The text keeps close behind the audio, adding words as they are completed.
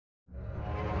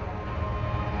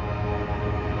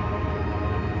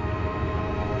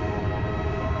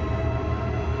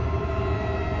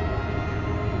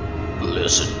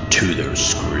to their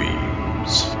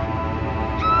screams.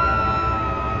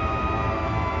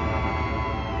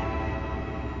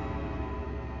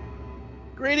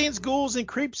 Greetings, ghouls and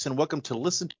creeps, and welcome to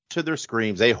Listen to Their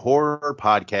Screams, a horror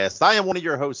podcast. I am one of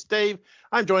your hosts, Dave.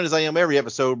 I'm joined as I am every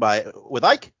episode with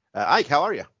Ike. Ike, how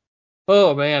are you?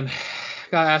 Oh, man.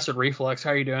 Got acid reflux. How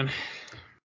are you doing?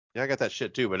 Yeah, I got that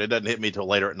shit too, but it doesn't hit me till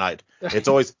later at night. It's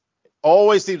always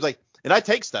seems like, and I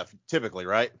take stuff typically,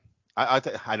 right?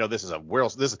 I know this is a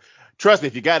world. Trust me,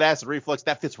 if you got acid reflux,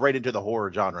 that fits right into the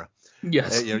horror genre.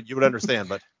 Yes. You would understand,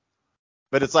 but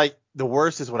it's like the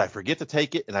worst is when I forget to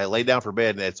take it and I lay down for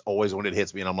bed, and it's always when it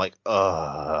hits me, and I'm like,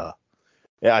 ugh.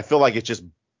 Yeah, I feel like it's just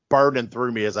burning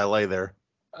through me as I lay there.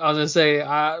 I was gonna say,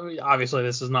 obviously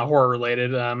this is not horror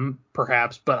related,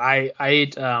 perhaps, but I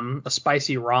ate a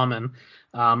spicy ramen.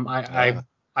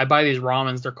 I buy these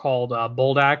ramens. They're called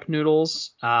Buldak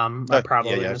noodles. I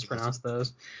probably mispronounced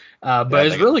those. But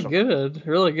it's really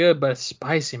good, but it's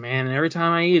spicy, man. And every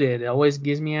time I eat it, it always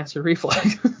gives me acid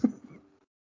reflux.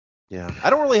 Yeah,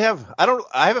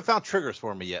 I haven't found triggers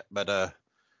for me yet, but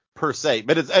per se.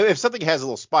 But if something has a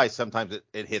little spice, sometimes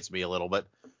it hits me a little, but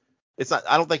it's not.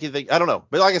 I don't think anything. I don't know.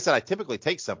 But like I said, I typically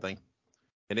take something,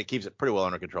 and it keeps it pretty well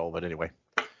under control. But anyway,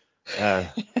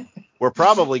 we're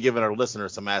probably giving our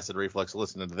listeners some acid reflux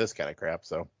listening to this kind of crap.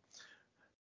 So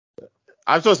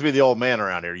I'm supposed to be the old man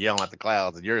around here yelling at the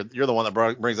clouds, and you're the one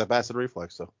that brings up acid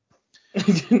reflux. So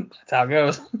that's how it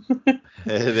goes.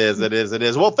 It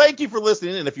is. Well, thank you for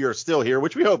listening, and if you're still here,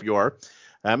 which we hope you are,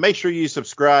 make sure you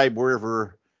subscribe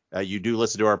wherever you do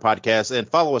listen to our podcast, and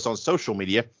follow us on social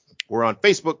media. We're on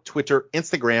Facebook, Twitter,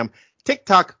 Instagram,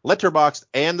 TikTok, Letterboxd,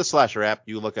 and the Slasher app.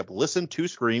 You look up Listen to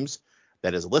Screams.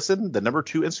 That is Listen, the number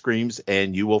 2, and Screams,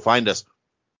 and you will find us.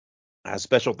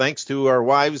 Special thanks to our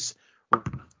wives,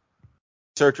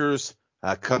 researchers,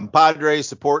 compadres,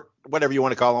 support, whatever you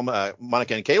want to call them,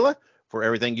 Monica and Kayla, for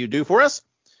everything you do for us.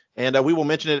 And we will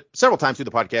mention it several times through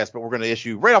the podcast, but we're going to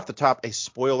issue right off the top a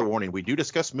spoiler warning. We do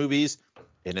discuss movies,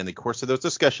 and in the course of those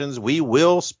discussions, we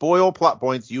will spoil plot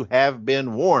points. You have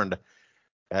been warned.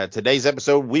 Today's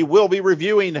episode, we will be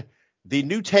reviewing the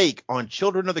new take on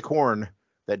Children of the Corn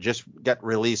that just got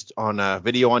released on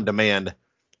video on demand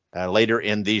later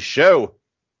in the show.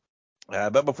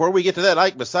 But before we get to that,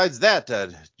 Ike, besides that,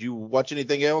 did you watch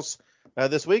anything else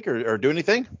this week or do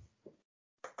anything?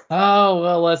 Oh,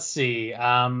 well, let's see.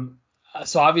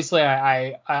 So obviously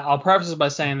I'll preface this by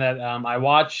saying that I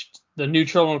watched the new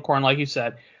Children of the Corn, like you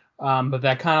said, but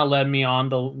that kind of led me on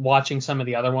to watching some of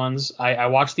the other ones. I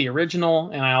watched the original,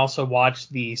 and I also watched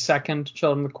the second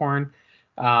Children of the Corn.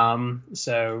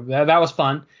 So that was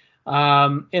fun.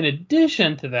 In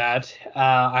addition to that,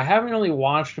 I haven't really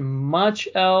watched much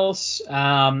else.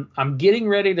 I'm getting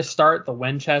ready to start the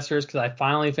Winchesters because I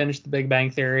finally finished The Big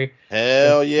Bang Theory.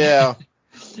 Hell yeah.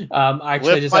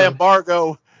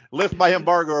 Lift my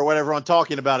embargo or whatever I'm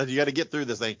talking about. You got to get through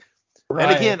this thing. Right.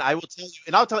 And again, I will tell you,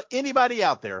 and I'll tell anybody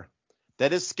out there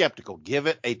that is skeptical, give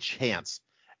it a chance.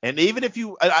 And even if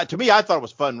you, to me, I thought it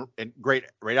was fun and great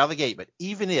right out of the gate. But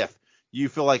even if you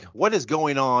feel like what is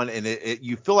going on and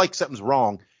you feel like something's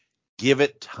wrong, give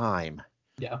it time.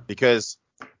 Yeah. Because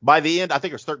by the end, I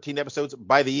think there's 13 episodes.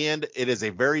 By the end, it is a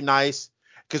very nice.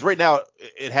 Because right now,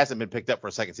 it hasn't been picked up for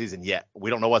a second season yet. We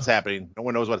don't know what's happening. No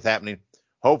one knows what's happening.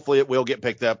 Hopefully, it will get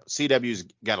picked up. CW's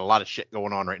got a lot of shit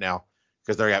going on right now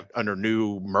because they're under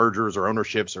new mergers or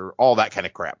ownerships or all that kind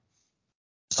of crap.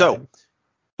 So,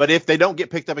 but if they don't get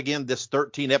picked up again, this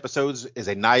 13 episodes is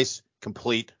a nice,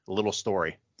 complete little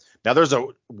story. Now, there's a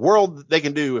world they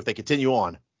can do if they continue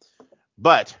on.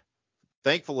 But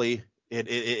thankfully,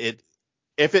 if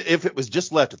it was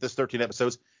just left at this 13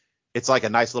 episodes, it's like a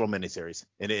nice little miniseries,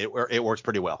 and it works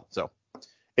pretty well. So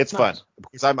it's fun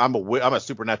because I'm a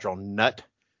supernatural nut,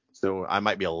 so I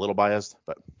might be a little biased,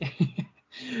 but.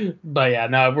 But yeah,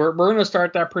 no, we're gonna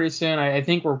start that pretty soon. I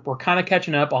think we're kind of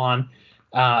catching up on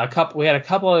a couple. We had a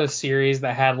couple of series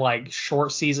that had like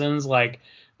short seasons, like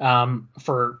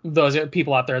for those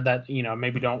people out there that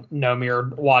maybe don't know me or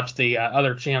watch the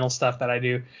other channel stuff that I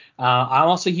do. I'm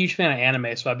also a huge fan of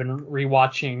anime, so I've been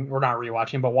watching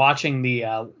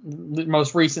the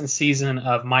most recent season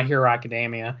of My Hero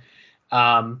Academia,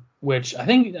 which I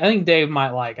think Dave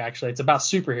might like. Actually, it's about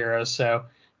superheroes, so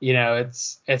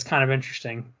it's kind of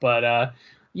interesting. But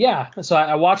yeah, so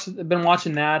I've been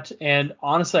watching that, and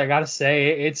honestly, I gotta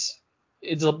say it's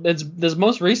this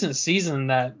most recent season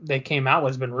that they came out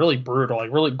with has been really brutal,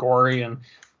 like really gory and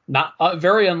not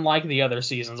very unlike the other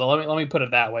seasons. So let me put it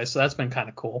that way. So that's been kind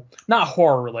of cool. Not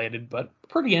horror related, but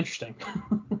pretty interesting.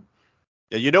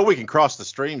 Yeah, we can cross the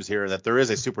streams here that there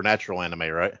is a supernatural anime,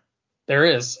 right? There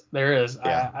is.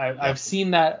 Yeah. I've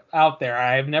seen that out there.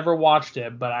 I've never watched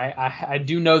it, but I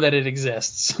do know that it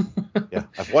exists. Yeah,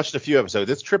 I've watched a few episodes.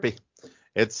 It's trippy.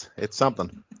 It's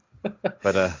something.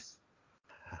 But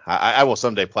I will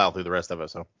someday plow through the rest of it.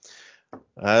 So,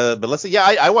 but let's see. Yeah,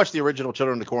 I watched the original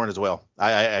Children of the Corn as well.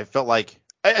 I felt like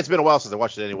it's been a while since I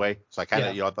watched it anyway. So I kind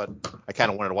of, I thought I kind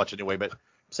of wanted to watch it anyway. But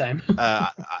Same.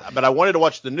 but I wanted to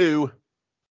watch the new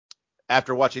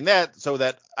after watching that, so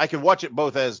that I could watch it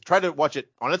both as try to watch it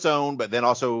on its own, but then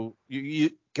also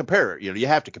you compare it. You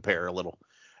have to compare a little,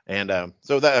 and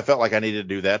so that I felt like I needed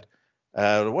to do that.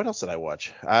 What else did I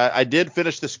watch? I did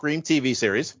finish the Scream TV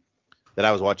series that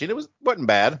I was watching. It wasn't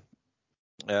bad.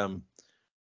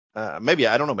 Maybe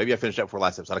I don't know. Maybe I finished that before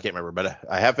last episode. I can't remember, but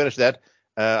I have finished that.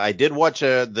 I did watch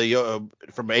the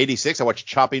from '86. I watched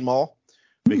Chopping Mall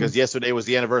because yesterday was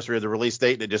the anniversary of the release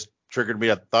date, and it just triggered me.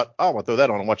 I thought, oh, I'll throw that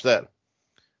on and watch that.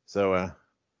 So,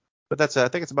 but that's I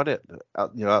think it's about it.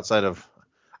 Outside of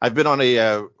I've been on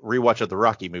a rewatch of the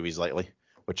Rocky movies lately,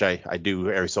 which I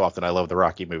do every so often. I love the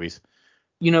Rocky movies.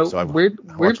 So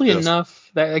weirdly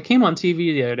enough, that it came on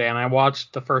TV the other day, and I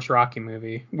watched the first Rocky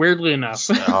movie. Weirdly enough.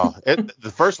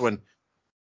 The first one's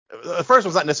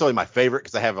not necessarily my favorite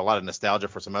because I have a lot of nostalgia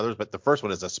for some others, but the first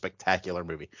one is a spectacular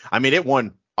movie. I mean, it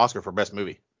won Oscar for Best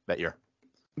Movie that year.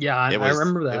 Yeah, I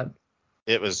remember that.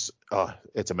 It was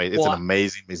it's amazing. It's an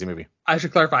amazing movie. I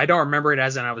should clarify. I don't remember it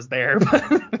as in I was there,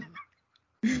 but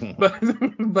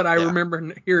I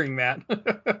remember hearing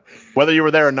that. Whether you were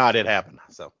there or not, it happened.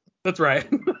 So that's right.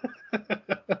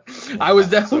 I was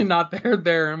definitely not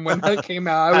there, and when that came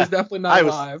out, I was definitely not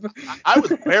alive. I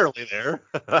was barely there.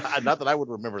 Not that I would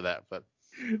remember that, but.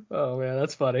 Oh man,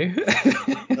 that's funny.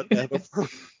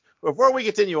 Before we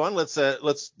continue on,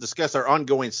 let's discuss our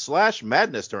ongoing Slash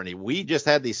Madness tourney. We just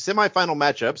had the semifinal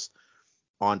matchups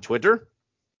on Twitter.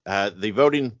 The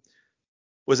voting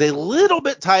was a little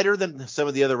bit tighter than some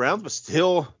of the other rounds, but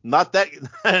still not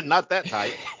that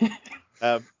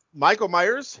tight. Michael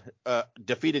Myers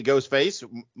defeated Ghostface.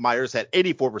 Myers had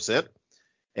 84%,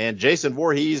 and Jason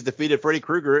Voorhees defeated Freddy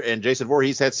Krueger, and Jason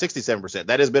Voorhees had 67%.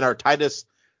 That has been our tightest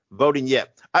voting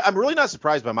yet. I'm really not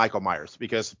surprised by Michael Myers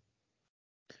because.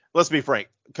 Let's be frank.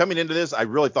 Coming into this, I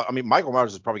really thought. Michael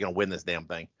Myers is probably going to win this damn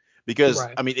thing because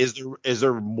right. Is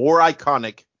there more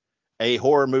iconic a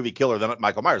horror movie killer than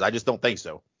Michael Myers? I just don't think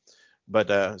so.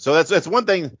 But so that's one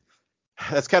thing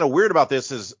that's kind of weird about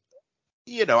this is,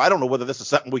 I don't know whether this is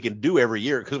something we can do every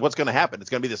year because what's going to happen? It's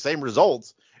going to be the same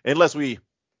results unless we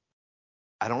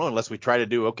try to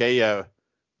do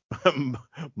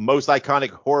most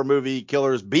iconic horror movie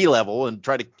killers B level and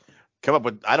try to come up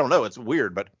with. I don't know. It's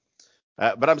weird, but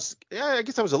I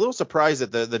guess I was a little surprised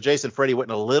that the Jason Freddy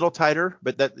went a little tighter,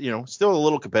 but that, still a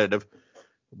little competitive.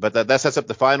 But that sets up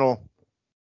the final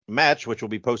match, which will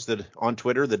be posted on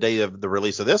Twitter the day of the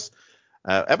release of this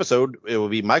episode. It will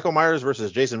be Michael Myers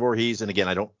versus Jason Voorhees. And again,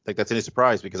 I don't think that's any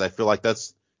surprise because I feel like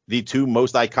that's the two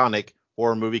most iconic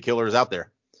horror movie killers out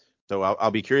there. So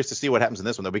I'll be curious to see what happens in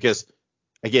this one, though, because,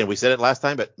 again, we said it last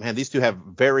time, but, man, these two have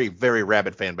very, very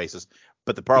rabid fan bases.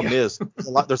 But the problem is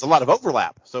there's a lot of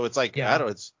overlap. So it's like, I don't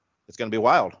know, it's going to be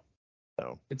wild.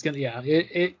 So it's going to,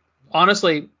 it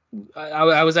honestly,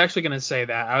 I was actually going to say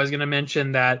that. I was going to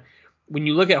mention that when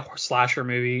you look at slasher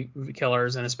movie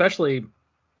killers, and especially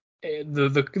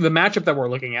the matchup that we're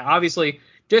looking at, obviously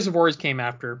Jason Voorhees came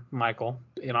after Michael,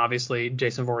 and obviously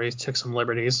Jason Voorhees took some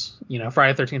liberties.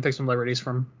 Friday the 13th took some liberties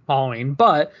from Halloween,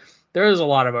 but there is a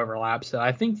lot of overlap, so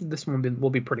I think this one will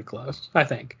be pretty close. I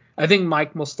think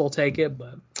Mike will still take it,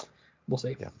 but we'll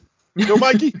see. Yeah. Go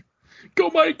Mikey. Go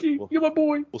Mikey. You're my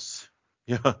boy.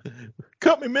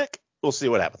 Cut me, Mick. We'll see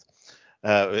what happens.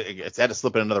 It's had to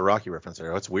slip in another Rocky reference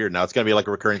there. It's weird now. It's going to be like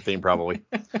a recurring theme probably.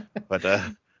 But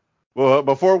well,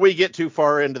 before we get too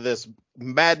far into this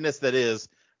madness that is,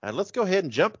 let's go ahead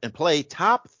and jump and play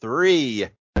Top 3.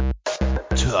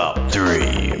 Top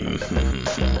 3.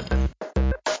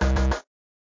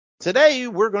 Today,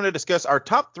 we're going to discuss our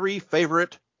top 3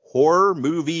 favorite horror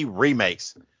movie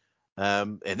remakes.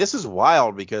 And this is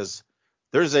wild because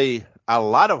there's a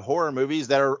lot of horror movies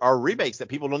that are remakes that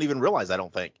people don't even realize, I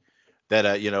don't think,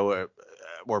 that,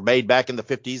 were made back in the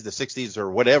 50s, the 60s,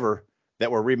 or whatever, that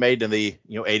were remade in the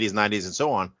 80s, 90s, and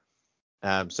so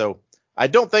on. So I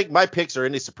don't think my picks are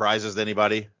any surprises to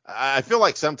anybody. I feel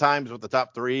like sometimes with the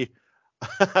top 3,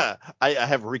 I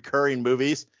have recurring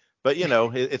movies, but,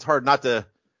 it's hard not to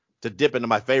dip into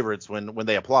my favorites when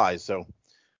they apply. So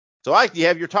Ike, do you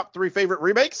have your top 3 favorite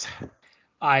remakes?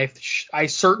 I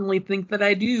certainly think that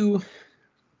I do.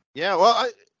 Yeah, well,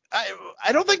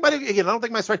 I don't think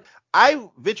my surprise. I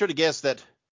venture to guess that.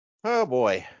 Oh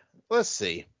boy, let's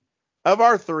see. Of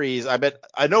our threes,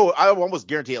 I know I will almost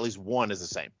guarantee at least one is the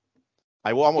same.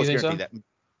 I will You almost think guarantee so? that.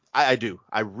 I do.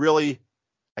 I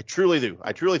truly do.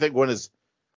 I truly think one is.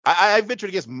 I ventured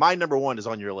to guess my number one is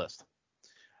on your list.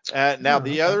 Now Oh,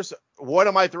 the okay. others, one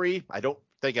of my three, I don't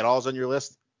think at all is on your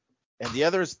list, and the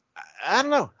others, I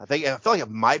don't know. I feel like it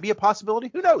might be a possibility.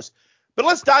 Who knows? But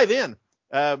let's dive in.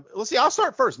 Let's see. I'll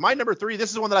start first. My number three.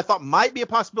 This is one that I thought might be a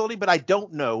possibility, but I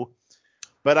don't know.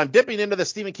 But I'm dipping into the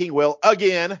Stephen King well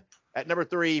again at number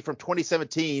three from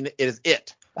 2017. It is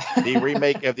It, the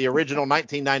remake of the original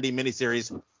 1990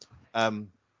 miniseries.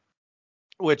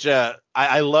 Which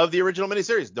I love the original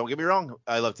miniseries. Don't get me wrong.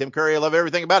 I love Tim Curry. I love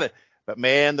everything about it. But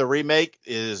man, the remake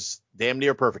is damn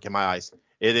near perfect in my eyes.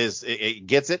 It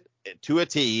gets it to a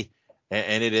T,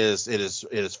 and it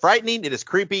is frightening. It is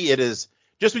creepy. It is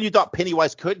just when you thought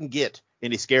Pennywise couldn't get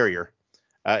any scarier,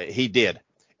 he did.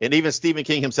 And even Stephen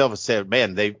King himself has said,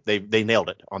 "Man, they nailed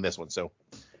it on this one." So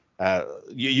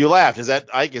you laughed. Is that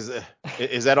Ike?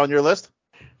 Is that on your list?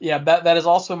 Yeah, that is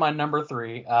also my number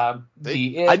three. See?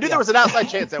 The I It. knew Yeah. there was an outside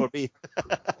chance that would be.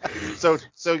 So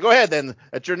go ahead then.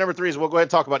 At your number three, we'll go ahead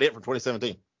and talk about It from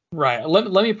 2017. Right.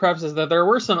 Let me preface this that there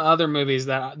were some other movies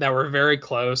that were very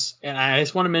close, and I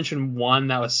just want to mention one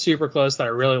that was super close that I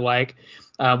really like,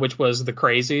 which was The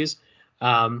Crazies.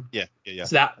 Yeah.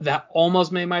 So that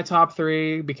almost made my top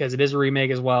three because it is a remake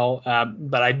as well.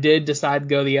 But I did decide to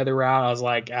go the other route. I was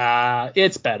like,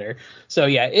 it's better. So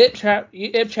yeah, It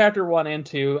Chapter 1 and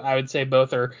 2, I would say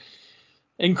both are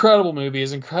incredible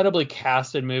movies, incredibly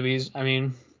casted movies. I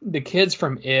mean, the kids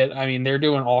from It, I mean, they're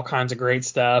doing all kinds of great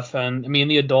stuff. And I mean,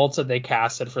 the adults that they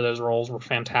casted for those roles were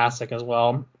fantastic as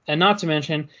well. And not to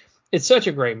mention, it's such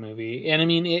a great movie. And I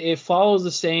mean, it follows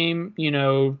the same,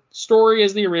 story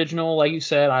as the original. Like you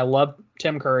said, I love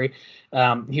Tim Curry.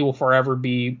 He will forever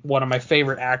be one of my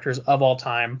favorite actors of all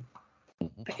time.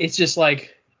 It's just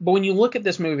like, but when you look at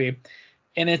this movie,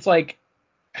 and it's like,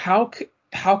 how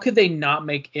how could they not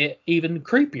make it even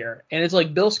creepier? And it's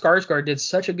like Bill Skarsgård did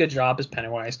such a good job as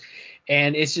Pennywise,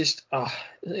 and it's just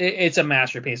it's a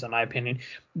masterpiece in my opinion.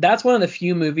 That's one of the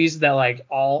few movies that like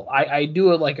I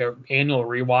do it like a annual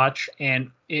rewatch,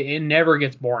 and it never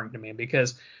gets boring to me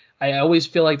because I always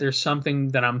feel like there's something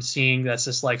that I'm seeing that's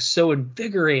just like so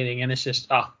invigorating, and it's just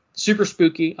super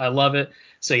spooky. I love it.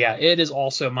 So yeah, it is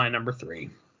also my number three.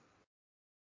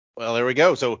 Well, there we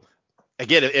go. So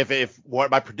again, if what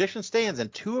my prediction stands,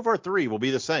 and two of our three will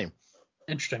be the same,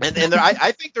 Interesting. and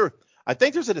I think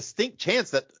there's a distinct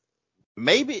chance that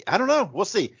maybe I don't know. We'll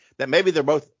see that maybe they're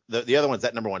both the other one's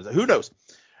that number one. Who knows?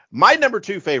 My number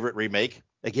two favorite remake.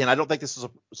 Again, I don't think this is a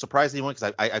surprise to anyone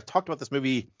because I've talked about this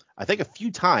movie I think a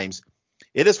few times.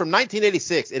 It is from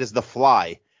 1986. It is The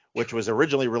Fly, which was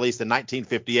originally released in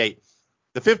 1958.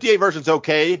 The 58 version's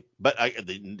okay, but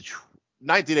the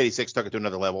 1986 took it to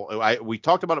another level. We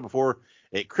talked about it before.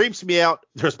 It creeps me out.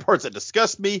 There's parts that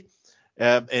disgust me.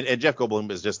 And Jeff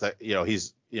Goldblum is just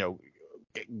he's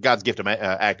God's gift of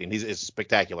acting. He's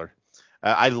spectacular.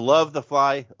 I love The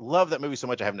Fly. Love that movie so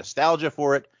much. I have nostalgia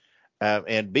for it.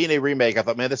 And being a remake, I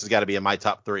thought, man, this has got to be in my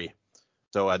top three.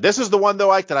 So this is the one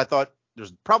though, Ike, that I thought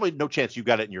there's probably no chance you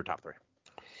got it in your top three.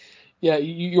 Yeah,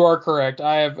 you are correct.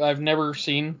 I've never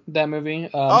seen that movie.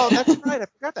 Oh, that's right. I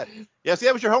forgot that. Yeah, see,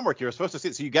 that was your homework. You were supposed to see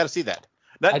it, so you got to see that.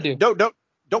 I do.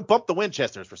 Don't bump the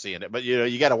Winchesters for seeing it, but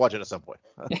you got to watch it at some point.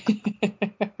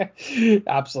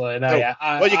 Absolutely. No, So, yeah.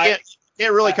 well, you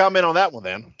can't really comment on that one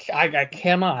then. I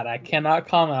cannot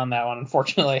comment on that one,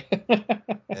 unfortunately.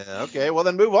 Yeah, okay, well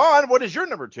then move on. What is your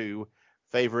number two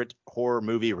favorite horror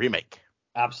movie remake?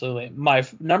 Absolutely. My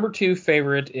number two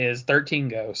favorite is 13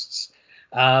 Ghosts.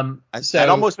 That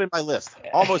almost made my list.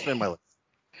 Almost made my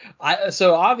list.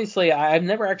 So obviously I've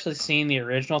never actually seen the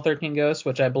original 13 Ghosts,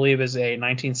 which I believe is a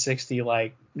 1960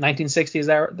 is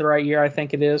that the right year? I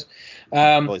think it is.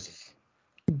 But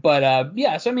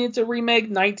yeah, so I mean it's a remake.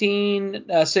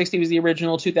 1960 was the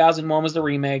original, 2001 was the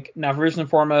remake. Now first and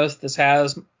foremost, this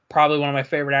has probably one of my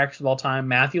favorite actors of all time,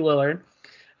 Matthew Lillard.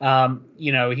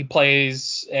 He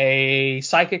plays a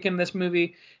psychic in this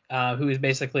movie. Who is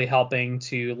basically helping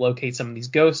to locate some of these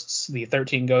ghosts, the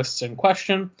 13 ghosts in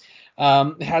question.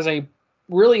 It has a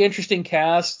really interesting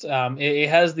cast. It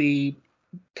has the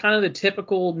kind of the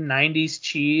typical 90s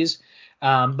cheese,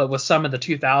 but with some of the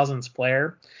 2000s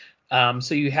flair.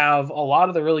 So you have a lot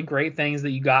of the really great things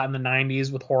that you got in the 90s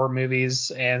with horror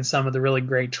movies and some of the really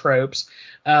great tropes.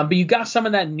 But you got some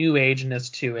of that new ageness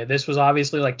to it. This was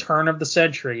obviously like turn of the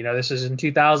century. This is in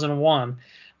 2001.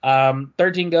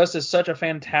 13 Ghosts is such a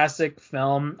fantastic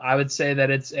film. I would say that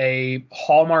it's a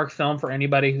hallmark film for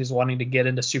anybody who's wanting to get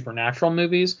into supernatural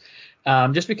movies.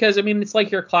 Just because, I mean, it's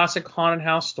like your classic haunted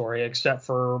house story, except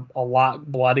for a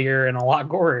lot bloodier and a lot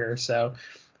gorier. So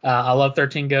I love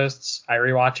 13 Ghosts. I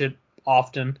rewatch it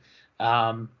often.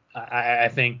 I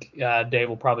think Dave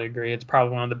will probably agree. It's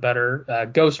probably one of the better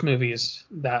ghost movies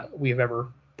that we've ever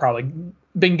probably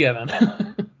been given.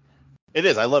 It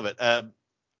is. I love it.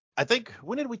 I think,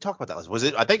 when did we talk about that? Was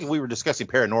it? I think we were discussing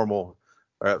paranormal,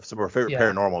 some of our favorite Yeah.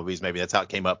 paranormal movies. Maybe that's how it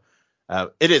came up.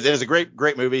 It is. It is a great,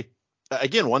 great movie.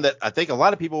 Again, one that I think a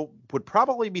lot of people would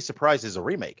probably be surprised is a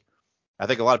remake. I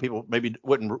think a lot of people maybe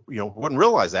wouldn't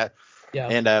realize that. Yeah.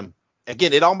 And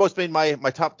again, it almost made my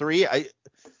top three.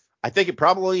 I think it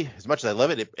probably, as much as I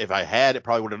love it, if I had, it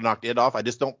probably would have knocked it off. I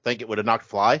just don't think it would have knocked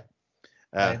Fly,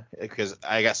 because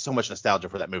I got so much nostalgia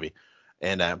for that movie.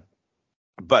 And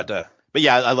but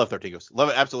yeah, I love 13 Ghosts. Love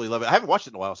it, absolutely love it. I haven't watched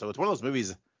it in a while, so it's one of those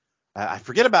movies I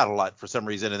forget about a lot for some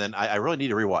reason, and then I really need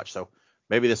to rewatch. So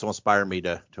maybe this will inspire me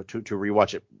to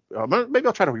rewatch it. Maybe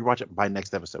I'll try to rewatch it by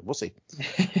next episode. We'll see.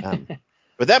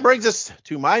 But that brings us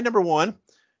to my number one,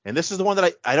 and this is the one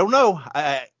that I don't know.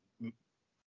 I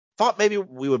thought maybe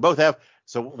we would both have,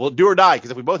 so we'll do or die,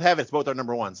 because if we both have it, it's both our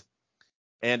number ones.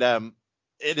 And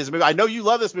it is a movie. I know you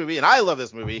love this movie, and I love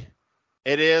this movie.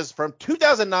 It is from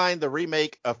 2009, the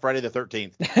remake of Friday the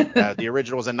 13th. The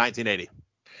original was in 1980.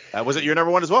 Was it your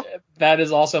number one as well? That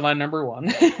is also my number one.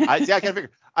 I kind of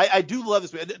figure. I do love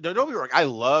this movie. Don't get me wrong. I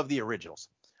love the originals.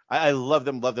 I love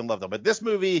them, love them, love them. But this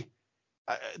movie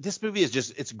is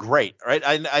just, it's great, right?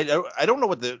 I don't know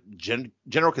what the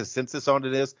general consensus on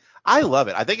it is. I love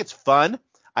it. I think it's fun.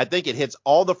 I think it hits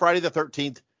all the Friday the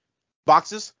 13th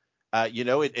boxes.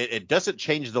 It doesn't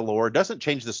change the lore, doesn't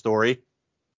change the story.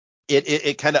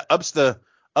 It kind of ups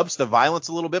the violence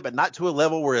a little bit, but not to a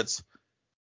level where it's,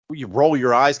 you roll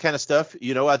your eyes kind of stuff.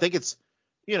 I think it's,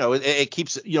 it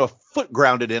keeps, a foot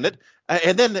grounded in it.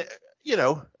 And then,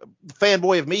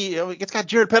 fanboy of me, it's got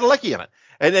Jared Padalecki in it,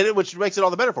 and then which makes it all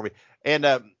the better for me. And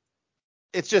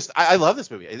it's just, I love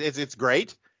this movie. It's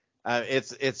great.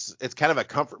 It's kind of a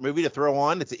comfort movie to throw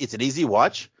on. It's an easy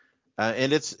watch,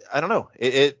 and it's, I don't know,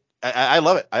 I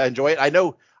love it. I enjoy it.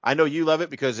 I know you love it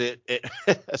because it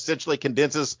essentially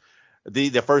condenses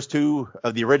the first two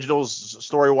of the originals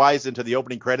story wise into the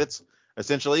opening credits,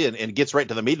 essentially, and gets right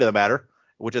to the meat of the matter,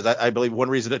 which is, I believe, one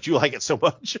reason that you like it so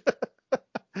much.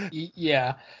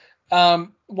 Yeah.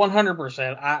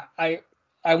 100%.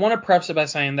 I want to preface it by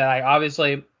saying that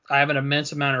I have an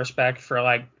immense amount of respect for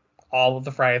like all of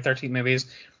the Friday the 13th movies,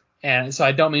 and so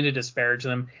I don't mean to disparage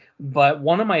them, but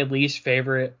one of my least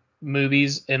favorite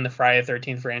movies in the Friday the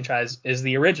 13th franchise is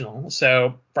the original.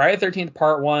 So Friday the 13th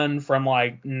Part 1 from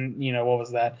like, what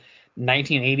was that,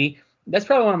 1980? That's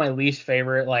probably one of my least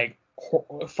favorite like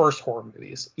first horror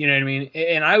movies. You know what I mean?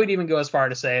 And I would even go as far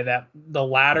to say that the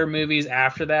latter movies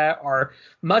after that are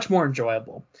much more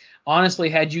enjoyable. Honestly,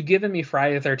 had you given me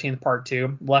Friday the 13th Part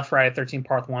 2, left Friday the 13th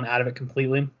Part 1 out of it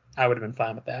completely, I would have been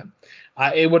fine with that.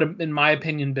 It would have, in my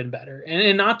opinion, been better.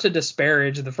 And not to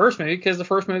disparage the first movie, because the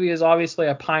first movie is obviously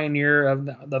a pioneer of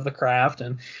the craft,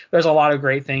 and there's a lot of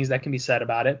great things that can be said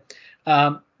about it.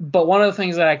 But one of the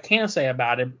things that I can say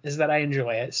about it is that I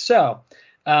enjoy it. So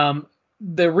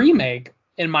the remake,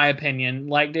 in my opinion,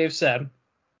 like Dave said,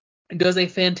 does a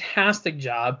fantastic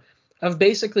job of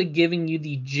basically giving you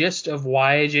the gist of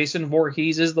why Jason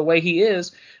Voorhees is the way he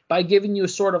is by giving you a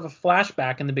sort of a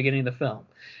flashback in the beginning of the film.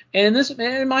 And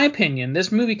in my opinion,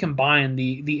 this movie combined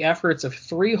the efforts of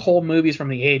 3 whole movies from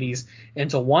the 80s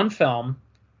into one film,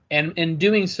 and in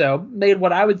doing so made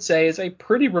what I would say is a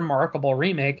pretty remarkable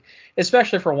remake,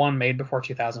 especially for one made before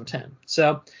 2010.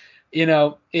 So,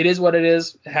 it is what it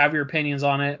is. Have your opinions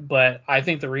on it, but I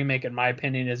think the remake, in my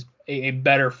opinion, is a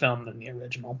better film than the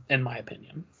original, in my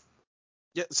opinion.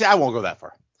 Yeah, see, I won't go that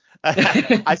far.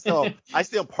 I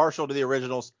still partial to the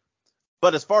originals,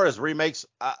 but as far as remakes,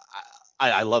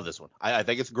 I love this one. I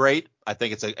think it's great. I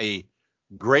think it's a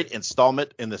great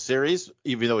installment in the series,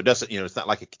 even though it doesn't, it's not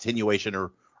like a continuation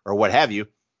or what have you.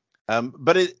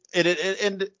 But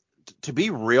and to be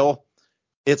real,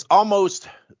 it's almost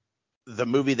the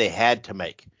movie they had to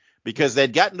make, because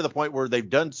they'd gotten to the point where they've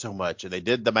done so much, and they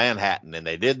did the Manhattan, and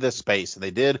they did the space, and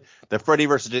they did the Freddy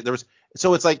versus,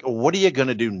 so it's like, what are you going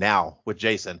to do now with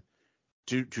Jason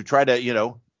to try to,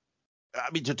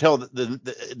 to tell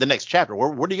the next chapter?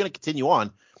 What are you going to continue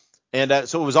on? And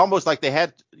so it was almost like they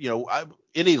had,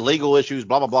 any legal issues,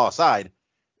 blah, blah, blah aside,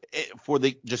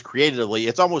 just creatively,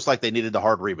 it's almost like they needed a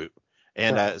hard reboot.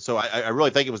 And right. So I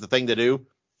really think it was the thing to do.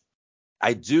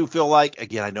 I do feel like,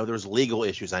 again, I know there's legal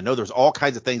issues. I know there's all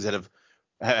kinds of things that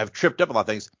have tripped up a lot of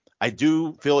things. I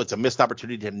do feel it's a missed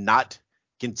opportunity to not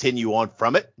continue on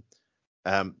from it.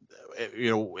 And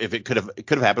if it could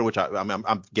have happened, which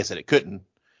I'm guessing it couldn't.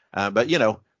 But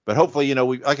hopefully,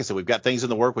 like I said, we've got things in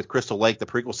the work with Crystal Lake, the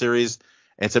prequel series,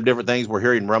 and some different things. We're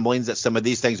hearing rumblings that some of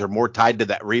these things are more tied to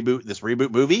this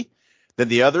reboot movie than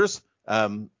the others.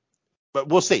 But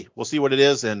we'll see. We'll see what it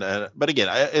is. And but again,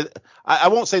 I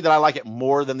won't say that I like it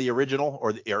more than the original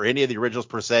or any of the originals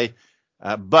per se.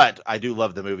 But I do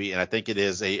love the movie, and I think it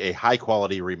is a high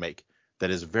quality remake that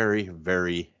is very,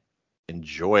 very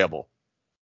enjoyable.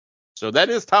 So that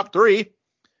is top 3.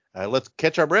 Let's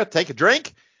catch our breath, take a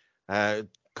drink,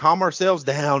 calm ourselves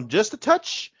down just a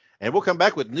touch, and we'll come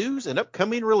back with news and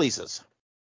upcoming releases.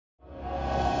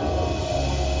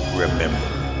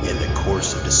 Remember, in the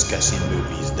course of discussing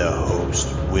movies, the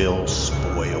host will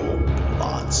spoil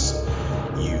plots.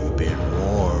 You've been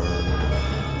warned.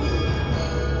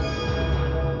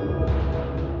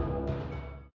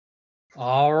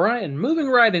 All right, and moving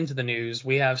right into the news,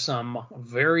 we have some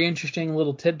very interesting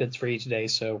little tidbits for you today,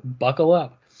 so buckle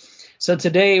up. So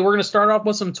today we're going to start off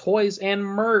with some toys and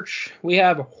merch. We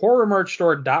have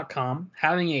horrormerchstore.com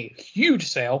having a huge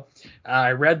sale.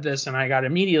 I read this and I got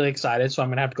immediately excited, so I'm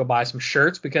going to have to go buy some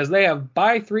shirts because they have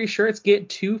buy 3 shirts, get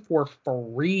 2 for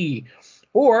free.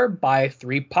 Or buy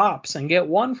 3 pops and get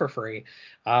 1 for free.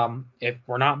 If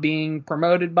we're not being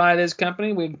promoted by this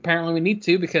company, we need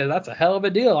to because that's a hell of a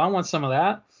deal. I want some of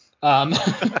that.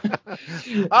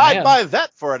 I'd buy that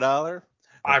for $1.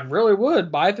 I really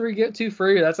would. Buy 3, get 2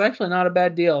 free. That's actually not a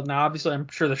bad deal. Now, obviously, I'm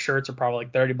sure the shirts are probably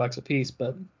like $30 a piece,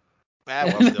 but.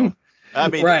 Well, still. I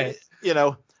mean, right.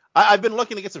 I've been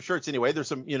looking to get some shirts anyway. There's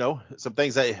some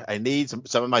things I need.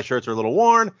 Some of my shirts are a little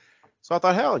worn. So I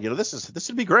thought, hell, this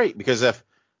would be great because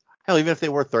even if they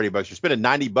were $30, you're spending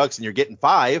 $90 and you're getting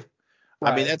 5.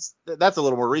 Right. I mean, that's a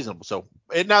little more reasonable. So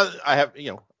now I have,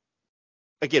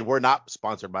 again, we're not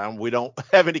sponsored by them. We don't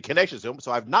have any connections to them.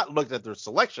 So I've not looked at their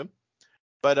selection,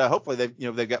 but hopefully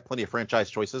they've got plenty of franchise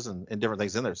choices and different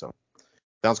things in there. So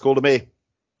sounds cool to me.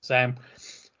 Same.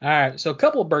 All right. So a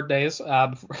couple of birthdays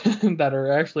that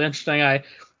are actually interesting.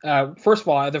 First of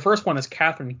all, the first one is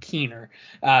Catherine Keener.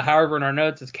 However, in our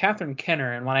notes, it's Catherine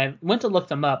Kenner. And when I went to look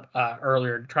them up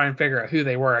earlier to try and figure out who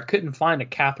they were, I couldn't find a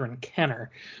Catherine Kenner.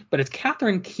 But it's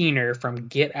Catherine Keener from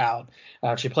Get Out.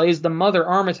 She plays the mother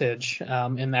Armitage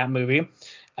in that movie.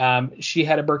 She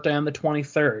had a birthday on the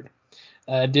 23rd.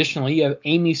 Additionally, you have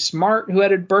Amy Smart, who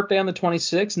had a birthday on the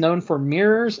 26th, known for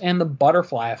Mirrors and The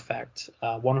Butterfly Effect,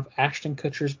 one of Ashton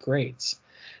Kutcher's greats.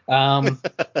 That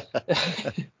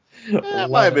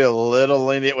might be a little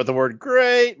lenient with the word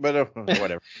great, but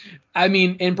whatever. I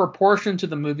mean, in proportion to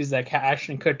the movies that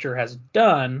Ashton Kutcher has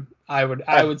done, I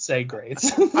would say great.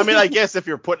 I mean, I guess if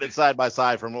you're putting it side by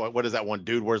side from what is that one,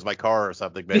 Dude, Where's My Car or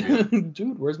something, maybe.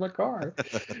 Dude, Where's My Car?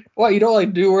 What, you don't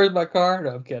like Dude, Where's My Car?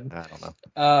 No, I'm kidding. I don't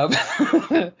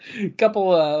know.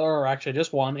 Or actually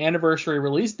just one anniversary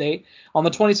release date. On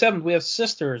the 27th, we have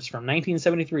Sisters from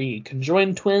 1973,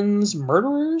 Conjoined Twins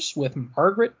Murderers with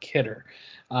Margaret Kidder.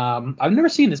 I've never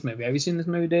seen this movie. Have you seen this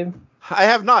movie, Dave? I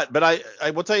have not, but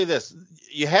I will tell you this.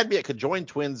 You had me at conjoined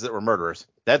twins that were murderers.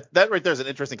 That right there is an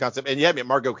interesting concept. And you had me at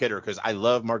Margot Kidder because I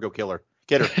love Margot Kidder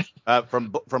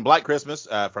from Black Christmas,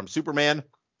 from Superman.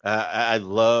 I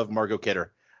love Margot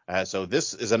Kidder. So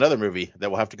this is another movie that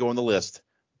will have to go on the list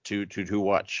to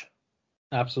watch.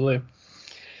 Absolutely.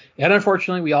 And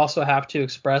unfortunately, we also have to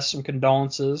express some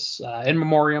condolences. In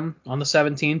memoriam, on the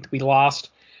 17th, we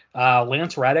lost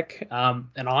Lance Reddick.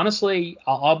 And honestly,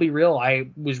 I'll be real. I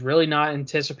was really not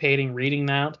anticipating reading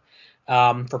that.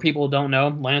 For people who don't know,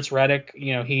 Lance Reddick,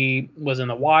 he was in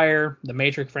The Wire, the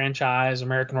Matrix franchise,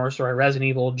 American Horror Story, Resident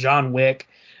Evil, John Wick,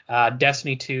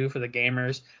 Destiny 2 for the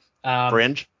gamers.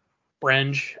 Fringe.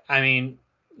 I mean,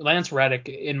 Lance Reddick,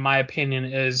 in my opinion,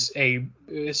 is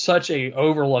such a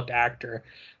overlooked actor.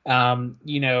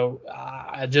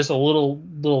 Just a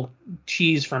little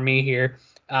cheese for me here.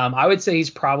 I would say he's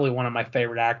probably one of my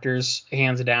favorite actors,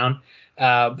 hands down.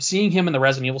 Seeing him in the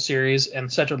Resident Evil series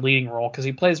and such a leading role because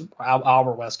he plays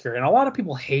Albert Wesker, and a lot of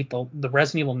people hate the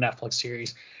Resident Evil Netflix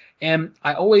series. And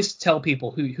I always tell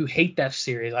people who hate that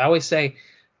series, I always say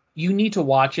you need to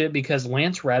watch it because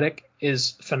Lance Reddick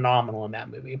is phenomenal in that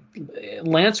movie.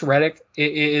 Lance Reddick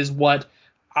is what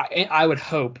I would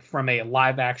hope from a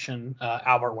live action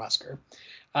Albert Wesker.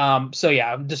 So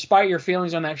yeah, despite your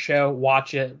feelings on that show,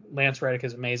 watch it. Lance Reddick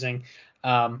is amazing.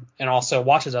 And also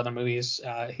watch his other movies.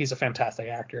 He's a fantastic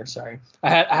actor. Sorry.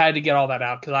 I had to get all that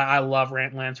out because I love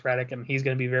Lance Reddick and he's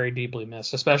going to be very deeply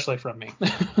missed, especially from me.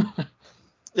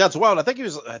 Yeah, it's wild. I think he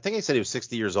said he was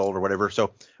 60 years old or whatever.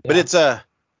 So, but yeah.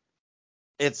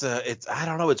 It's I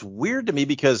don't know. It's weird to me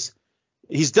because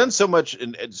he's done so much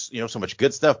and so much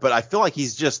good stuff, but I feel like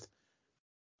he's just,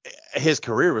 his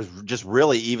career was just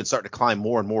really even starting to climb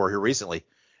more and more here recently,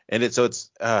 and it's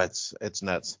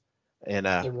nuts. And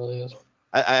It really is.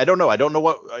 I don't know. I don't know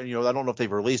what I don't know if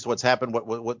they've released what's happened,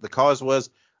 what the cause was.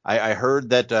 I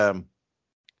heard that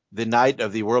the night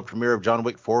of the world premiere of John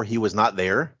Wick 4, he was not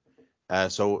there.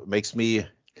 So it makes me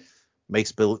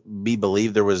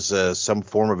believe there was some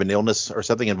form of an illness or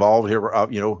something involved here. I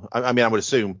mean, I would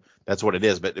assume that's what it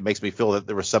is, but it makes me feel that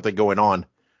there was something going on.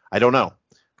 I don't know.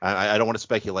 I don't want to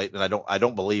speculate, and I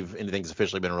don't believe anything's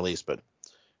officially been released. But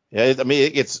yeah, I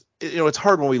mean, it's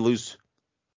hard when we lose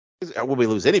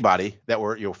anybody that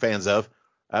we're fans of.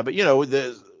 But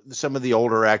some of the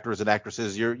older actors and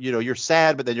actresses, you're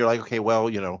sad, but then you're like, okay, well,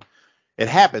 it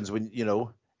happens when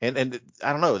and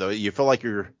I don't know though. You feel like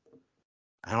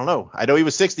I don't know. I know he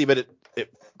was 60, but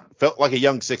it felt like a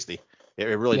young 60. It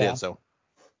really did. So.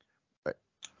 But,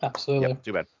 absolutely. Yep,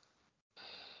 too bad.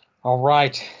 All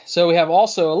right. So we have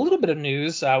also a little bit of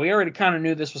news. We already kind of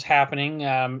knew this was happening.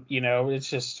 It's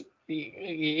just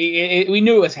we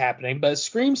knew it was happening, but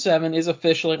Scream 7 is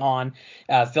officially on.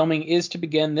 Filming is to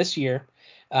begin this year.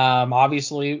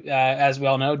 Obviously, as we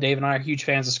all know, Dave and I are huge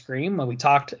fans of Scream. We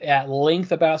talked at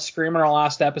length about Scream in our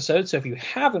last episode, so if you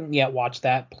haven't yet watched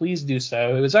that, please do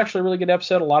so. It was actually a really good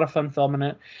episode, a lot of fun filming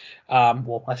it.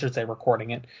 Well, I should say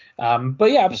recording it.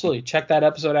 But yeah, absolutely. Check that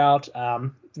episode out.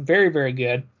 Very, very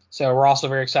good. So we're also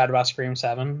very excited about Scream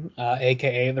 7,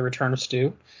 a.k.a. The Return of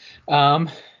Stu. One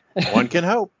can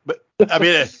hope. But, I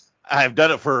mean, I've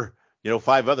done it for,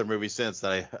 5 other movies since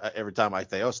that every time I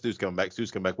say, oh, Stu's coming back,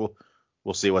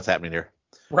 we'll see what's happening here.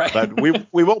 Right. But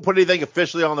we won't put anything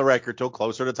officially on the record till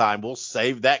closer to time. We'll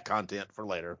save that content for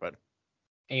later. But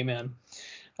amen.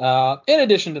 In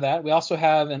addition to that, we also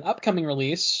have an upcoming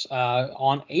release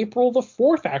on April the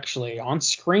 4th, actually, on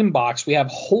Screambox. We have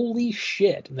Holy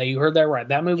Shit. Now, you heard that right.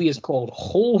 That movie is called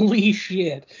Holy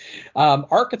Shit.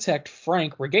 Architect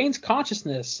Frank regains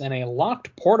consciousness in a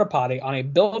locked porta potty on a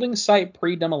building site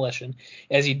pre-demolition.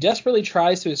 As he desperately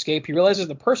tries to escape, he realizes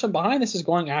the person behind this is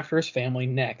going after his family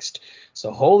next.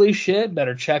 So, holy shit,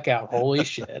 better check out Holy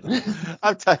Shit.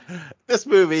 I'm telling you, this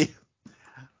movie...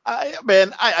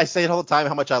 I say it all the time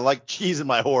how much I like cheese in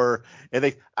my horror,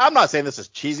 and I'm not saying this is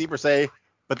cheesy per se,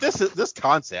 but this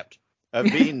concept of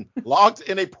being locked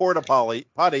in a porta potty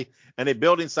and a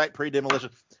building site pre-demolition,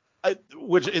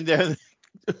 which in the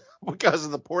because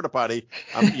of the porta potty,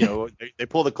 they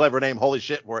pull the clever name Holy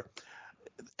Shit for it.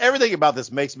 Everything about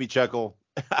this makes me chuckle.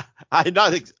 I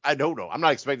don't know. I'm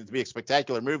not expecting it to be a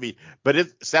spectacular movie, but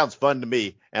it sounds fun to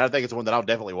me, and I think it's one that I'll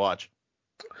definitely watch.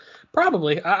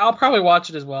 Probably. I'll probably watch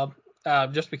it as well,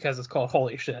 just because it's called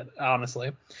Holy Shit,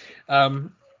 honestly.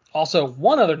 Also,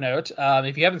 one other note,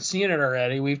 if you haven't seen it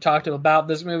already, we've talked about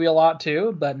this movie a lot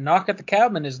too, but Knock at the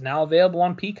Cabin is now available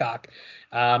on Peacock.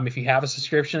 If you have a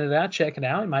subscription to that, check it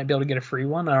out. You might be able to get a free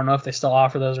one. I don't know if they still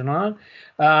offer those or not.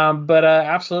 But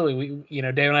absolutely,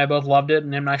 Dave and I both loved it.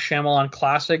 An M. Night Shyamalan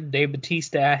classic, Dave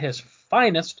Bautista at his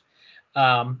finest.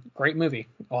 Great movie.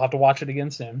 I'll have to watch it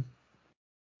again soon.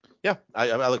 Yeah,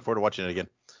 I look forward to watching it again.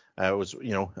 It was,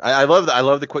 I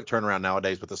love the quick turnaround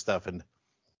nowadays with the stuff and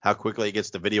how quickly it gets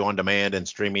to video on demand and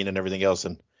streaming and everything else,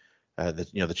 and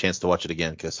the chance to watch it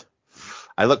again, because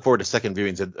I look forward to second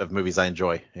viewings of movies I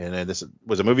enjoy, and this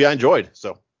was a movie I enjoyed.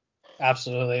 So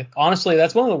absolutely, honestly,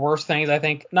 that's one of the worst things. I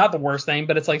think not the worst thing,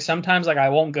 but it's like sometimes I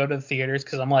won't go to the theaters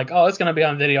because I'm like, oh, it's gonna be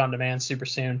on video on demand super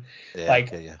soon.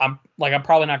 Yeah. I'm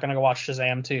probably not gonna go watch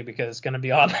Shazam 2 because it's gonna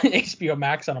be on HBO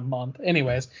Max in a month.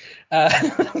 Anyways,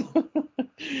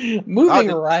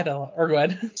 moving right on. Or go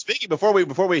ahead. Speaking before we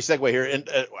segue here,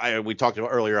 and we talked about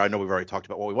earlier. I know we've already talked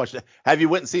about what we watched. Have you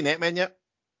went and seen Ant-Man yet?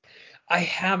 I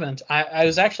haven't. I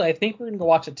was actually. I think we're gonna go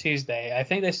watch it Tuesday. I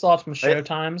think they still have some show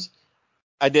times.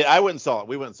 I did. I went and saw it.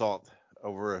 We went and saw it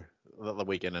over the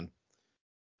weekend, and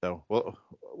so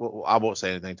I won't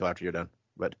say anything until after you're done.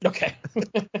 But okay,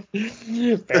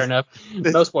 fair enough.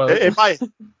 No spoilers. It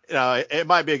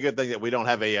might be a good thing that we don't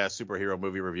have a superhero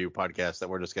movie review podcast that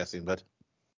we're discussing. But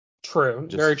true,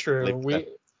 very true.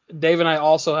 Dave and I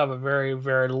also have a very,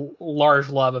 very large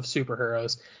love of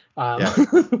superheroes.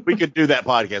 We could do that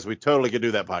podcast. We totally could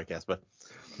do that podcast. But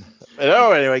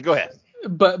anyway, go ahead.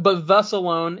 But thus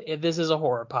alone, this is a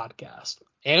horror podcast.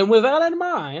 And with that in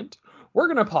mind, we're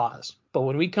going to pause. But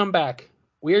when we come back,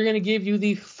 we are going to give you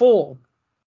the full,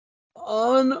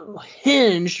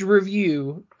 unhinged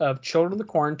review of Children of the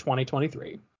Corn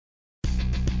 2023.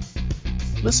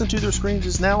 Listen to Their Screams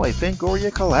is now a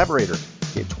Fangoria collaborator.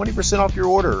 Get 20% off your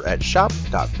order at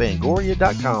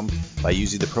shop.fangoria.com by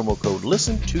using the promo code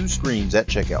LISTEN2SCREAMS at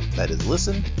checkout. That is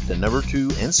listen, the number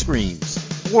 2, and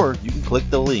screams. Or you can click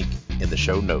the link in the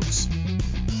show notes.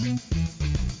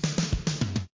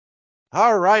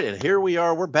 All right, and here we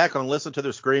are. We're back on Listen to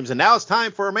Their Screams, and now it's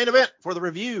time for our main event for the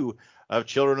review of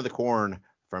Children of the Corn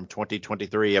from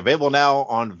 2023, available now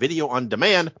on video on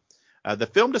demand. The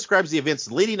film describes the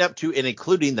events leading up to and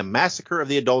including the massacre of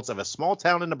the adults of a small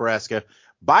town in Nebraska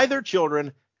by their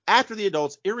children after the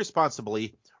adults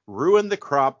irresponsibly ruined the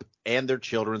crop and their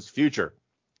children's future.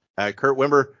 Kurt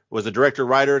Wimmer was the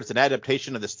director-writer. It's an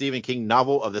adaptation of the Stephen King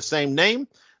novel of the same name,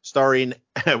 starring,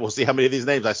 we'll see how many of these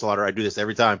names I slaughter. I do this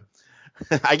every time.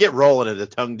 I get rolling and the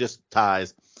tongue just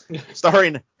ties.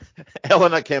 Starring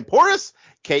Elena Kampouris,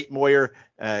 Kate Moyer,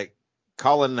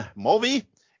 Colin Mulvey,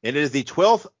 and it is the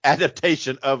 12th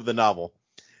adaptation of the novel.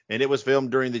 And it was filmed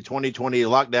during the 2020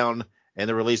 lockdown, and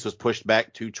the release was pushed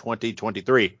back to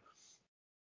 2023.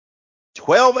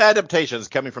 12 adaptations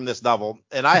coming from this novel,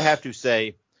 and I have to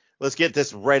say, let's get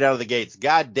this right out of the gates.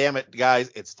 God damn it, guys,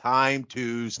 it's time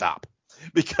to stop.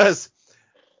 Because,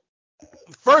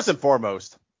 first and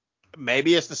foremost,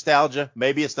 maybe it's nostalgia.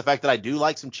 Maybe it's the fact that I do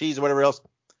like some cheese or whatever else.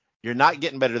 You're not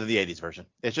getting better than the 80s version.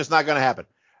 It's just not going to happen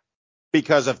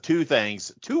because of two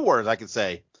things, two words I could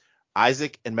say,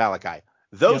 Isaac and Malachi.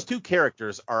 Those two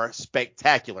characters are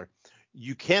spectacular.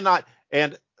 You cannot,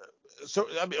 and so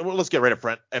I mean, well, let's get right up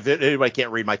front. If anybody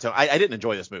can't read my tone, I didn't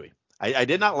enjoy this movie. I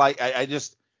did not like, I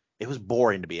just, it was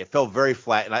boring to me. It felt very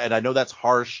flat, and I know that's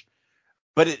harsh,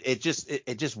 but it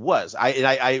just was.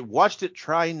 I watched it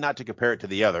trying not to compare it to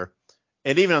the other.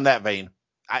 And even in that vein,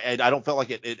 I don't feel like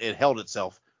it held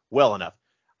itself well enough.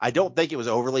 I don't think it was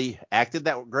overly acted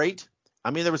that great.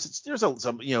 I mean, there's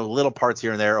some little parts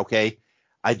here and there. Okay,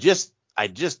 I just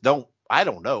don't. I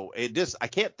don't know. I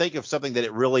can't think of something that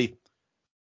it really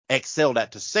excelled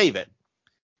at to save it.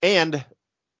 And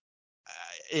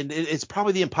it's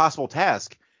probably the impossible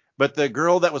task. But the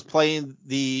girl that was playing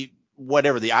the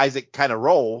Isaac kind of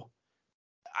role,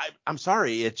 I'm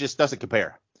sorry, it just doesn't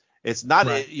compare. It's not,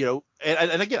 right.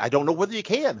 And again, I don't know whether you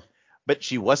can, but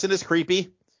she wasn't as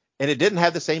creepy, and it didn't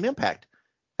have the same impact.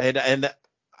 And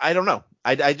I don't know.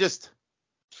 I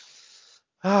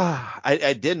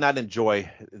did not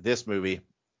enjoy this movie.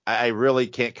 I really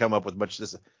can't come up with much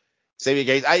this saving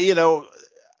grace.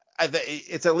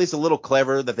 It's at least a little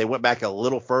clever that they went back a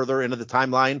little further into the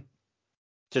timeline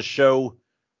to show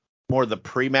more of the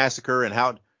pre-massacre and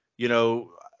how,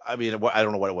 I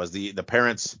don't know what it was. The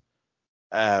parents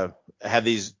had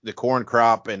the corn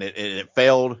crop and it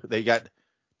failed.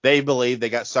 They believed they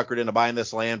got suckered into buying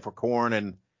this land for corn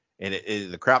and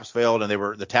the crops failed and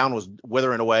the town was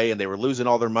withering away and they were losing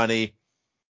all their money.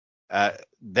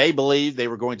 They believed they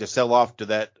were going to sell off to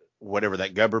that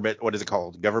government, what is it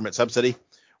called? Government subsidy,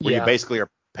 where you basically are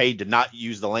paid to not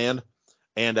use the land.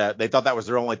 And they thought that was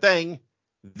their only thing.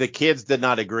 The kids did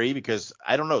not agree because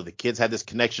I don't know. The kids had this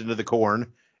connection to the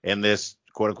corn and this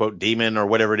quote unquote demon or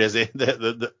whatever it is,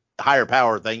 the higher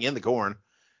power thing in the corn.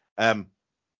 And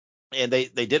they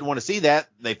didn't want to see that.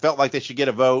 They felt like they should get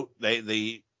a vote. And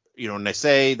they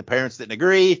say the parents didn't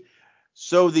agree.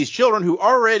 So these children who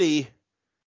already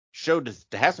showed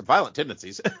to have some violent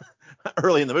tendencies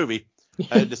early in the movie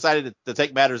decided to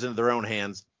take matters into their own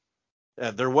hands.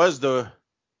 There was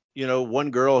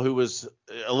one girl who was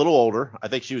a little older. I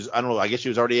think she was, I don't know, I guess she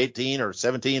was already 18 or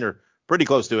 17 or pretty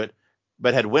close to it,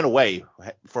 but had went away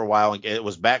for a while and it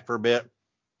was back for a bit.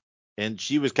 And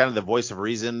she was kind of the voice of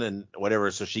reason and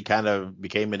whatever. So she kind of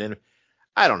became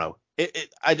I don't know.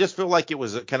 I just feel like it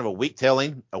was kind of a weak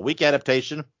telling, a weak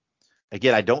adaptation.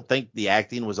 Again, I don't think the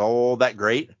acting was all that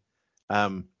great.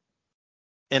 And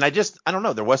I don't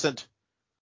know.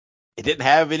 It didn't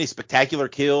have any spectacular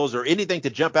kills or anything to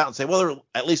jump out and say, well,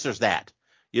 at least there's that,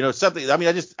 something. I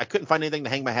mean, I couldn't find anything to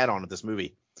hang my hat on at this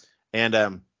movie.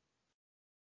 And,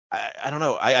 I don't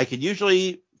know. I could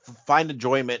usually find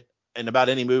enjoyment in about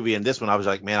any movie. And this one, I was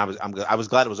like, man, I was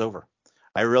glad it was over.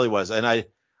 I really was. And I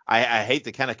hate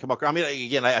to kind of come across. I mean,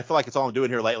 again, I feel like it's all I'm doing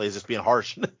here lately is just being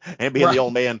harsh and being the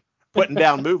old man putting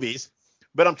down movies,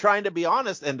 but I'm trying to be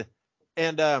honest and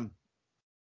again,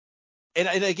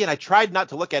 I tried not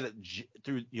to look at it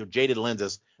through jaded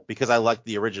lenses because I liked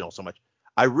the original so much.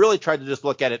 I really tried to just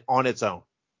look at it on its own,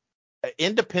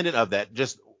 independent of that.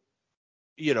 Just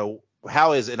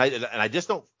how is it? And I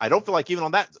don't feel like even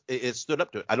on that it stood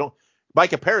up to it. By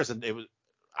comparison, it was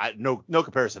no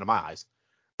comparison in my eyes.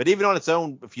 But even on its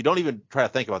own, if you don't even try to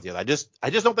think about the other, I just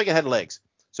don't think it had legs.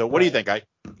 So what do you think, Ike?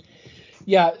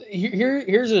 Yeah,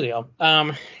 here's the deal.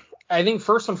 I think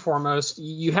first and foremost,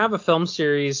 you have a film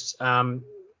series that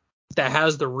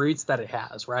has the roots that it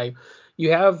has, right?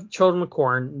 You have Children of the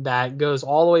Corn that goes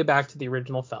all the way back to the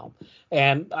original film.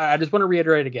 And I just want to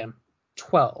reiterate again,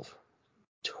 12.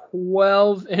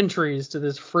 12 entries to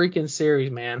this freaking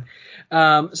series, man.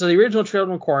 So the original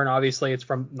Children of Corn, obviously, it's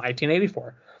from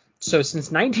 1984. So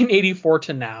since 1984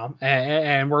 to now,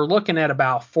 and we're looking at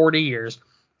about 40 years,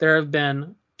 there have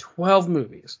been 12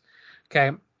 movies.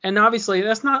 Okay. And obviously,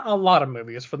 that's not a lot of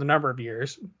movies for the number of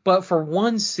years, but for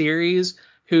one series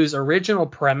whose original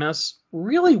premise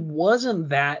really wasn't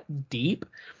that deep,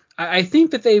 I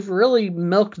think that they've really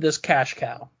milked this cash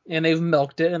cow, and they've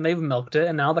milked it, and they've milked it,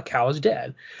 and now the cow is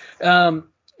dead.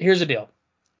 Here's the deal.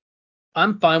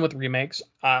 I'm fine with remakes.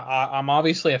 I'm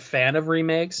obviously a fan of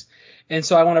remakes. And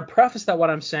so I want to preface that what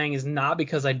I'm saying is not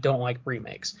because I don't like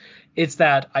remakes. It's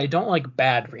that I don't like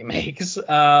bad remakes.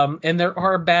 And there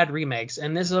are bad remakes.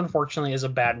 And this, unfortunately, is a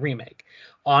bad remake.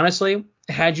 Honestly,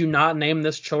 had you not named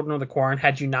this Children of the Corn,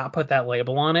 had you not put that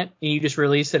label on it, and you just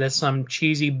released it as some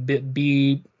cheesy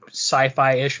B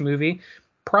sci-fi-ish movie,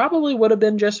 probably would have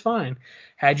been just fine.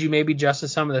 Had you maybe adjusted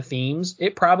some of the themes,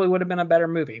 it probably would have been a better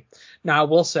movie. Now, I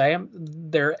will say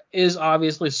there is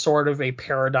obviously sort of a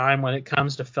paradigm when it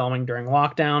comes to filming during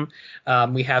lockdown.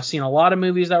 We have seen a lot of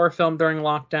movies that were filmed during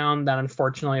lockdown that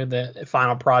unfortunately the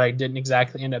final product didn't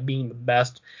exactly end up being the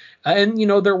best. And,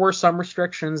 there were some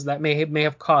restrictions that may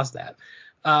have caused that.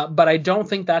 But I don't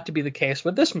think that to be the case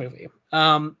with this movie.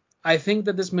 I think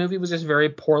that this movie was just very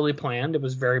poorly planned. It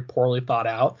was very poorly thought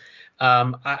out.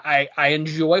 I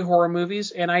enjoy horror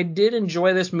movies, and I did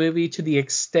enjoy this movie to the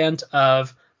extent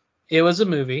of it was a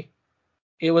movie,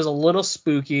 it was a little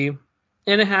spooky,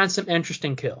 and it had some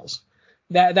interesting kills.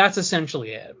 That's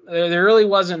essentially it. There really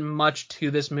wasn't much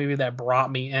to this movie that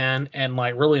brought me in and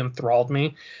like really enthralled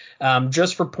me.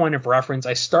 Just for point of reference,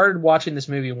 I started watching this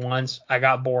movie once. I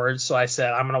got bored, so I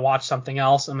said I'm gonna watch something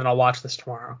else, and then I'll watch this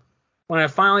tomorrow. When I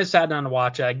finally sat down to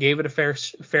watch it, I gave it a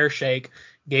fair shake,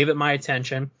 gave it my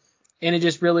attention, and it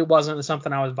just really wasn't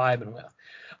something I was vibing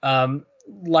with.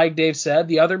 Like Dave said,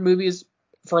 the other movies,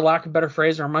 for lack of a better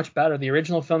phrase, are much better. The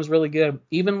original film's really good.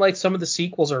 Even like some of the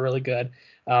sequels are really good.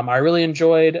 I really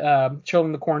enjoyed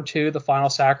Children of the Corn 2, The Final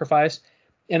Sacrifice,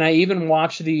 and I even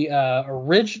watched there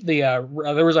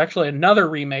was actually another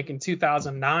remake in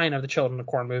 2009 of the Children of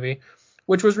the Corn movie,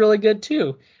 which was really good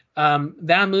too.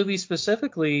 That movie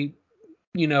specifically,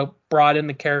 brought in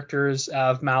the characters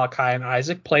of Malachi and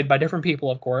Isaac, played by different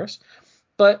people, of course.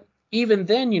 But even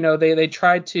then, they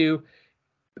tried to,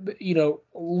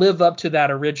 live up to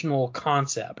that original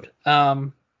concept.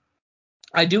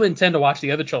 I do intend to watch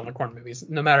the other Children of Corn movies,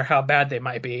 no matter how bad they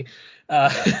might be,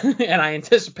 and I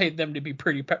anticipate them to be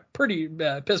pretty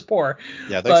piss poor.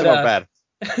 Yeah, thanks about bad.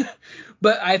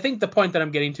 But I think the point that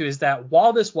I'm getting to is that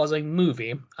while this was a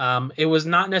movie, it was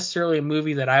not necessarily a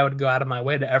movie that I would go out of my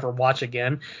way to ever watch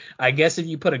again. I guess if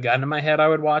you put a gun to my head, I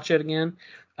would watch it again.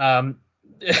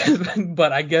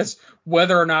 But I guess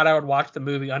whether or not I would watch the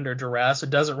movie under duress,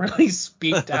 it doesn't really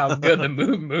speak to how good the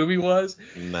movie was.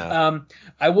 No.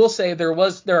 I will say there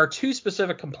are two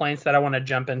specific complaints that I want to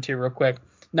jump into real quick.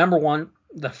 Number one,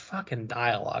 the fucking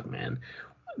dialogue, man.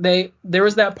 There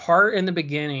was that part in the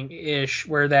beginning ish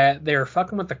where they're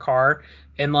fucking with the car,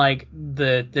 and like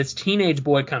this teenage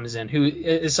boy comes in who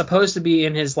is supposed to be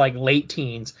in his like late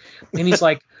teens, and he's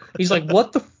like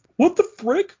what the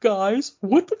frick, guys,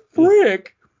 what the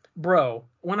frick, bro.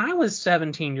 When I was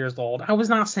 17 years old, I was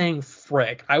not saying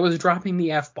frick. I was dropping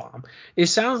the F-bomb. It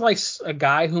sounds like a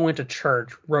guy who went to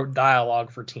church wrote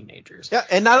dialogue for teenagers. Yeah,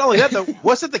 and not only that, though,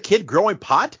 wasn't the kid growing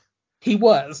pot? He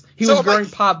was growing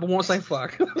pot, but won't say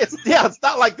fuck. It's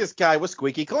not like this guy was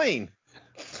squeaky clean.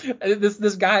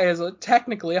 This guy is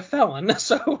technically a felon,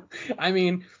 so I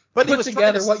mean, but put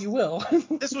together what you will.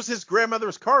 This was his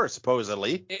grandmother's car,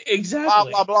 supposedly.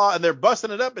 Exactly. Blah, blah, blah, and they're busting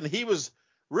it up, and he was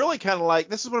really kind of like,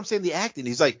 this is what I'm saying, the acting.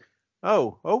 He's like,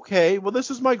 oh, okay, well,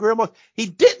 this is my grandma. He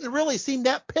didn't really seem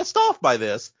that pissed off by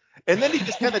this. And then he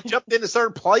just kind of jumped in and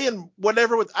started playing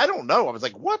whatever with, I don't know. I was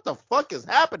like, what the fuck is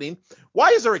happening? Why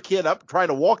is there a kid up trying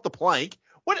to walk the plank?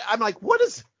 I'm like, what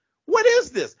is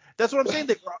this? That's what I'm saying.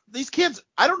 These kids,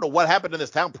 I don't know what happened in this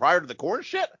town prior to the corn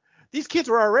shit. These kids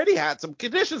were already had some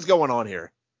conditions going on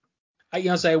here.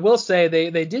 I will say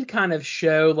they did kind of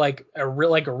show like a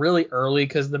really early,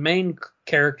 because the main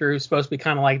character who's supposed to be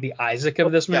kind of like the Isaac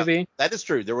of this movie. Yeah, that is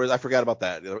true. I forgot about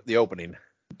that, the opening.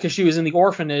 Because she was in the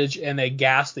orphanage and they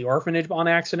gassed the orphanage on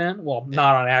accident. Well,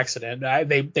 not on accident.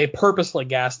 They purposely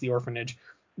gassed the orphanage.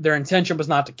 Their intention was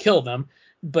not to kill them,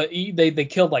 but they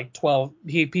killed like 12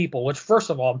 people, which, first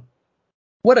of all,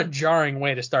 what a jarring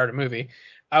way to start a movie.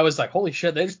 I was like, holy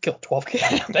shit, they just killed 12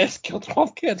 kids. They just killed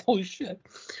 12 kids. Holy shit.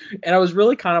 And I was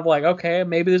really kind of like, okay,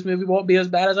 maybe this movie won't be as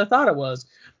bad as I thought it was.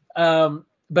 But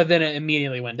then it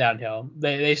immediately went downhill.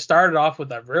 They started off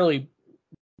with a really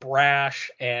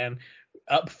brash and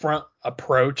upfront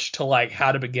approach to like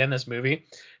how to begin this movie,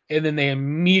 and then they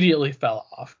immediately fell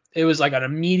off. It was like an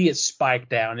immediate spike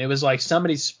down. It was like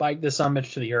somebody spiked this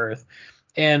image to the earth.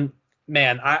 And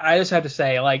man, I just have to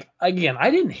say, like, again,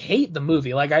 I didn't hate the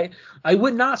movie. Like, I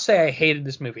would not say I hated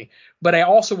this movie, but I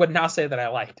also would not say that I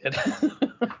liked it.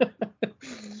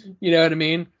 You know what I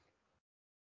mean?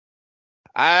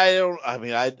 I don't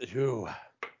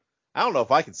know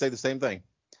if I can say the same thing.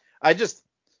 I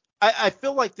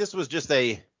feel like this was just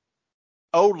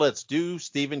let's do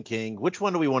Stephen King. Which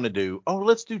one do we want to do? Oh,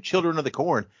 let's do Children of the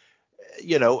Corn.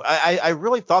 You know, I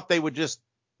really thought they would be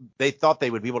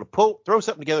able to throw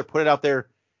something together, put it out there,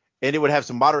 and it would have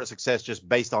some moderate success just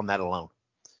based on that alone.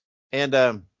 And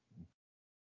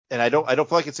I don't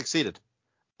feel like it succeeded.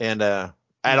 And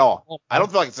at all. I don't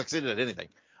feel like it succeeded at anything.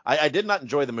 I did not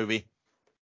enjoy the movie.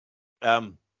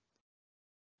 I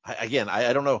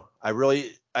don't know.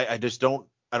 I just don't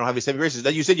have any saving graces.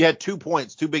 You said you had 2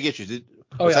 points, 2 big issues.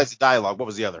 Besides the dialogue, what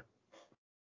was the other?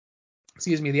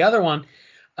 Excuse me. The other one,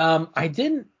 I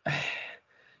didn't.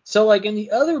 So like in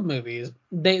the other movies,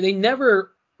 they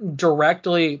never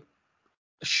directly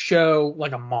show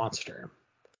like a monster,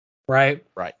 right?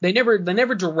 Right. They never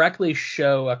directly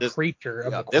show a creature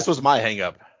of the corn. This was my hang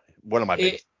up. One of my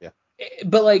biggest. Yeah.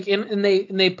 But like, and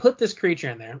they put this creature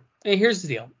in there. And here's the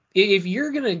deal: if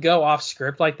you're gonna go off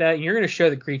script like that, and you're gonna show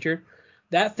the creature,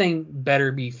 that thing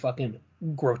better be fucking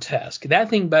grotesque. That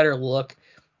thing better look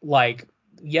like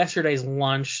yesterday's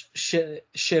lunch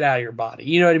shit out of your body.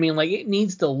 You know what I mean? Like, it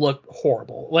needs to look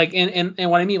horrible. Like, and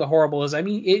what I mean by horrible is, I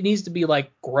mean, it needs to be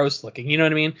like gross looking. You know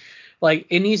what I mean? Like,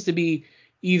 it needs to be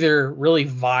either really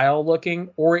vile looking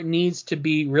or it needs to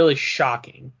be really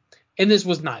shocking. And this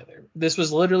was neither. This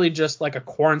was literally just like a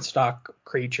cornstalk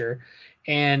creature,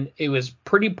 and it was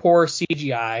pretty poor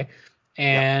CGI.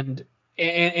 And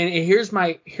here's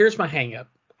my hang up.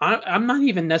 I'm not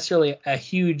even necessarily a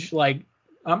huge like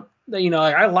like,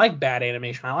 I like bad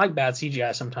animation. I like bad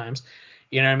CGI sometimes.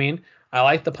 You know what I mean? I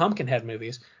like the Pumpkinhead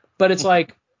movies. But it's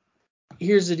like,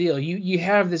 here's the deal. You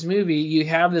have this movie, you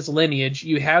have this lineage,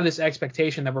 you have this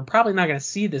expectation that we're probably not going to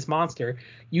see this monster.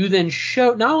 You then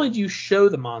not only do you show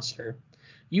the monster,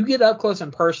 you get up close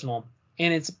and personal,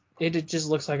 and it just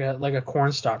looks like a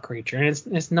cornstalk creature, and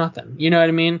it's nothing. You know what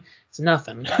I mean? It's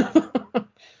nothing.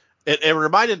 It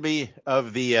reminded me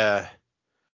of the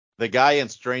guy in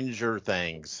Stranger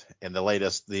Things in the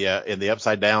latest, in the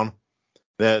Upside Down,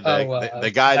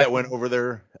 the guy that went over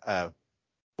there.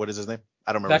 What is his name?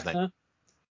 I don't remember his name.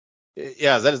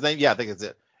 Yeah, is that his name? Yeah, I think it's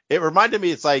it. It reminded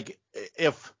me, it's like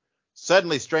if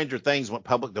suddenly Stranger Things went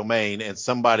public domain and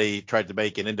somebody tried to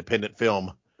make an independent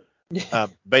film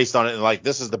based on it, and like,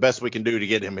 this is the best we can do to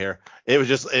get him here. It was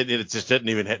just, it just didn't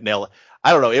even nail it.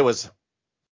 I don't know.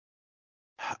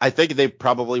 I think they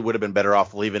probably would have been better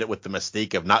off leaving it with the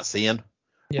mystique of not seeing.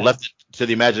 Yeah. Left it to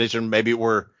the imagination, maybe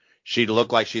where she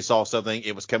looked like she saw something,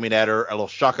 it was coming at her, a little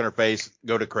shock on her face,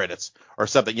 go to credits or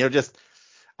something. You know, just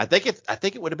I think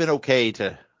it would have been okay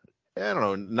to, I don't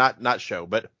know, not show,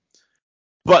 but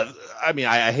I mean,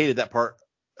 I hated that part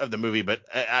of the movie, but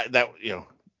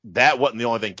that wasn't the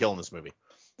only thing killing this movie.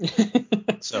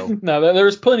 So no, there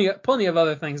was plenty of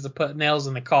other things to put nails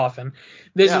in the coffin.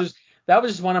 That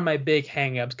was just one of my big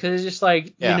hangups, because it's just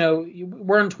like,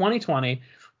 we're in 2020,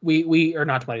 we or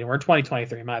not 20, we're in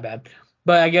 2023, my bad.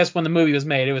 But I guess when the movie was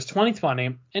made, it was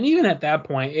 2020, and even at that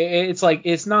point, it's like,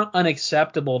 it's not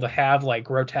unacceptable to have like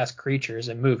grotesque creatures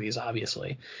in movies,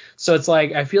 obviously. So it's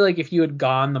like, I feel like if you had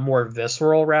gone the more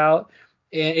visceral route,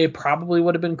 it probably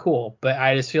would have been cool. But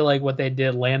I just feel like what they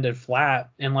did landed flat,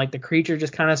 and like the creature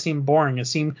just kind of seemed boring. It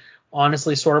seemed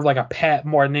honestly sort of like a pet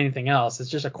more than anything else.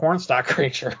 It's just a cornstalk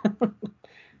creature.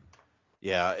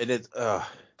 Yeah, and it's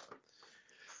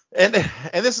and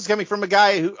this is coming from a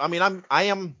guy who, I mean,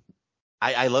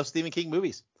 I love Stephen King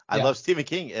movies. I love Stephen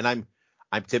King, and I'm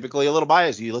typically a little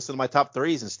biased. You listen to my top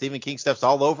threes, and Stephen King stuff's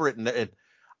all over it, and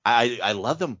I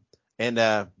love them. And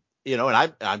and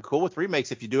I'm cool with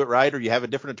remakes if you do it right, or you have a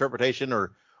different interpretation,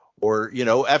 or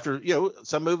after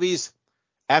some movies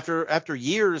after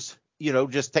years,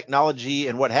 just technology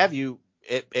and what have you,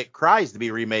 it cries to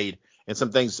be remade and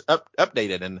some things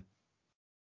updated, and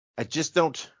I just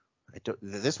don't.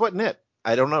 This wasn't it.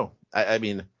 I don't know. I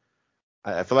mean,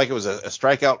 I feel like it was a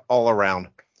strikeout all around.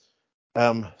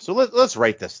 So let's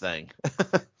rate this thing.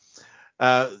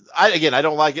 I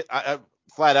don't like it. I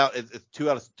flat out, it's 2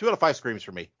 out of 5 screams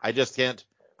for me. I just can't.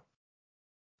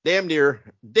 Damn near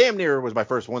was my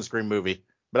first one scream movie,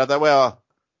 but I thought, well,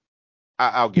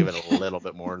 I'll give it a little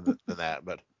bit more than that,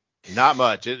 but not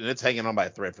much. It's hanging on by a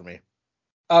thread for me.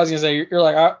 I was gonna say, you're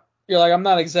like I'm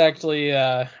not exactly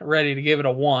ready to give it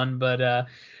a 1, but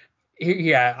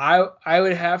Yeah, I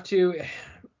would have to.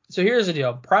 So here's the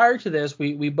deal. Prior to this,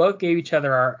 we both gave each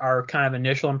other our kind of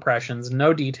initial impressions,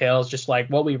 no details, just like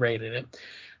what we rated it.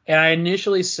 And I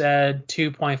initially said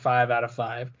 2.5 out of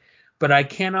 5, but I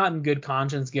cannot in good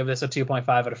conscience give this a 2.5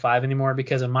 out of 5 anymore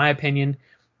because in my opinion,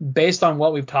 based on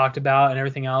what we've talked about and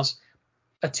everything else,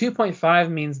 a 2.5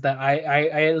 means that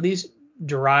I at least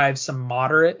derive some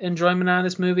moderate enjoyment out of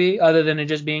this movie other than it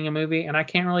just being a movie, and I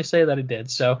can't really say that it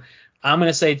did. So I'm going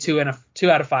to say 2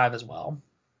 out of 5 as well.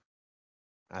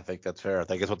 I think that's fair. I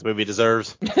think it's what the movie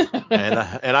deserves.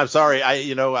 and I'm sorry.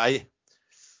 I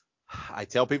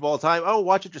tell people all the time, oh,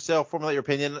 watch it yourself, formulate your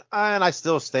opinion, and I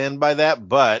still stand by that.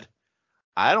 But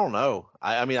I don't know.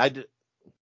 I mean,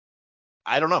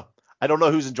 I don't know. I don't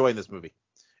know who's enjoying this movie,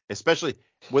 especially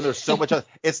when there's so much.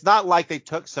 It's not like they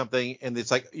took something and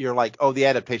it's like you're like, oh, the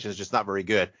adaptation is just not very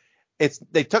good.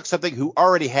 They took something who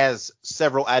already has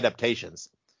several adaptations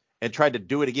and tried to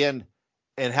do it again.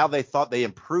 And how they thought they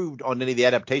improved on any of the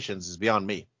adaptations is beyond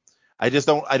me. I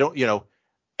don't,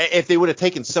 if they would have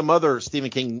taken some other Stephen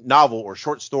King novel or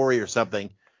short story or something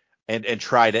and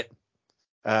tried it,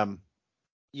 and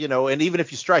even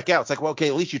if you strike out, it's like, well, okay,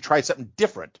 at least you tried something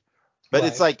different. But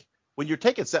It's like when you're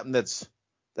taking something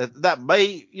that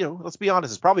may, let's be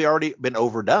honest, it's probably already been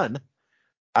overdone.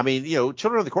 I mean,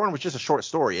 Children of the Corn was just a short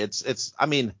story. It's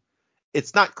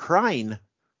not crying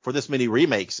for this many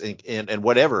remakes and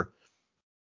whatever.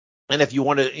 And if you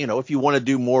want to,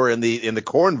 do more in the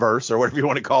Cornverse or whatever you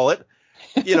want to call it,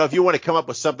 if you want to come up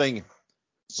with something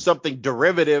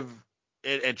derivative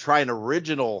and try an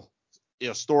original,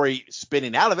 story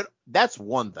spinning out of it, that's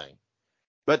one thing.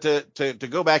 But to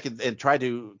go back and try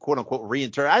to quote unquote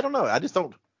reinterpret, I don't know. I just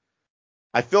don't.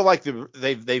 I feel like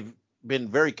they've been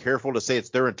very careful to say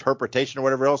it's their interpretation or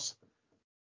whatever else,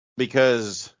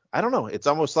 because I don't know. It's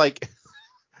almost like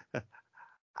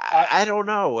I don't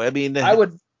know. I mean,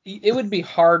 it would be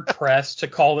hard pressed to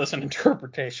call this an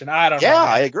interpretation. I don't know. Yeah,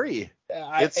 I agree.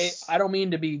 I don't mean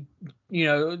to be,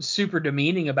 super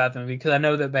demeaning about them because I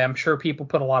know that I'm sure people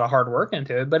put a lot of hard work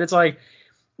into it, but it's like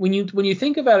when you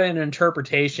think about it in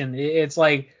interpretation, it's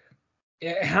like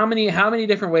how many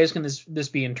different ways can this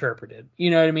be interpreted?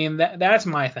 You know what I mean? That's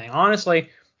my thing.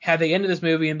 Honestly, had they ended this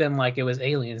movie and been like it was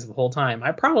aliens the whole time,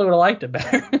 I probably would have liked it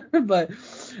better. But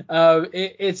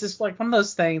it's just like one of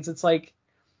those things. It's like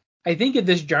I think at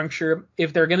this juncture,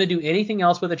 if they're going to do anything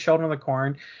else with the Children of the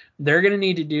Corn, they're going to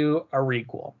need to do a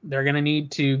requel. They're going to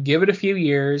need to give it a few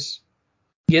years,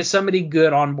 get somebody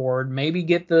good on board, maybe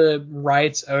get the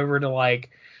rights over to like,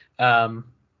 oh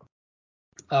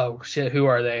shit, who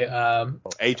are they?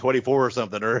 A24 or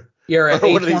something, or right,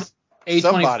 or one of these A24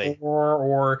 somebody,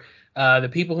 or the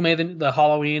people who made the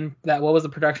Halloween. What was the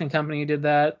production company who did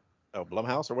that? Oh,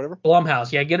 Blumhouse or whatever.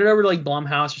 Blumhouse, yeah, get it over to like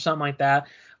Blumhouse or something like that.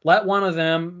 Let one of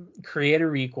them create a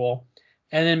requel,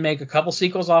 and then make a couple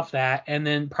sequels off that, and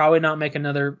then probably not make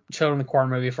another Children of the Corn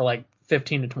movie for like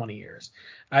 15 to 20 years.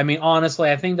 I mean, honestly,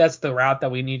 I think that's the route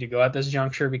that we need to go at this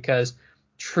juncture because,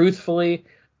 truthfully,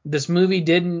 this movie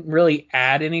didn't really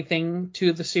add anything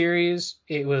to the series.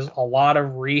 It was a lot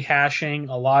of rehashing,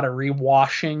 a lot of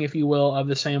rewashing, if you will, of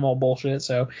the same old bullshit.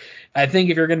 So I think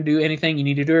if you're going to do anything, you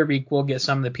need to do a requel, get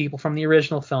some of the people from the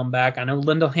original film back. I know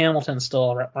Linda Hamilton's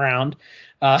still around.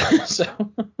 So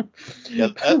yeah,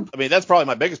 I mean, that's probably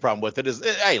my biggest problem with it is,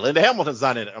 hey, Linda Hamilton's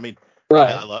not in it. I mean,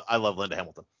 right. I love Linda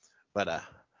Hamilton, but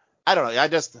I don't know.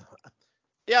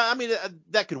 Yeah, I mean,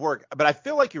 that could work, but I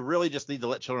feel like you really just need to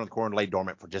let Children of the Corn lay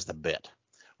dormant for just a bit.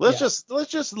 Let's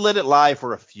just let it lie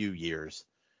for a few years,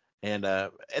 and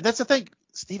that's the thing.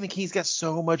 Stephen King's got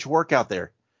so much work out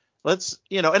there. Let's,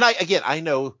 and I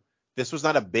know this was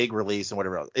not a big release and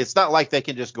whatever else. It's not like they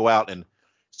can just go out and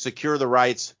secure the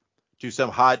rights to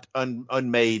some hot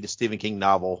unmade Stephen King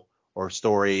novel or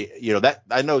story. That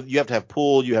I know you have to have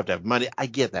pull, you have to have money. I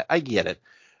get that. I get it.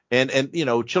 And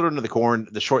Children of the Corn,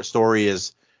 the short story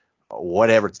is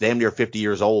whatever, it's damn near 50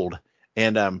 years old.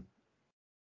 And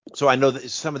so I know that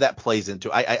some of that plays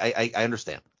into I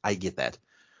understand. I get that.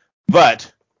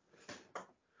 But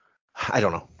I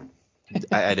don't know.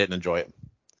 I didn't enjoy it.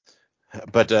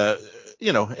 But and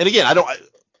again,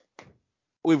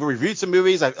 we've reviewed some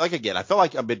movies. I feel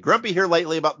like I've been grumpy here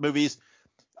lately about movies,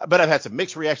 but I've had some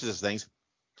mixed reactions to things.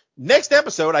 Next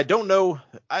episode, I don't know.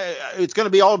 It's going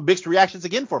to be all mixed reactions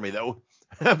again for me, though,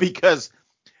 because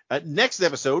next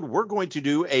episode, we're going to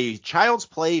do a Child's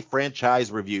Play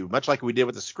franchise review, much like we did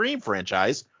with the Scream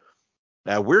franchise.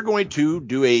 We're going to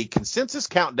do a consensus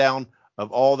countdown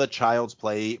of all the Child's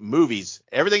Play movies,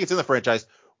 everything that's in the franchise.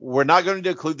 We're not going to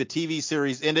include the TV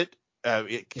series in it,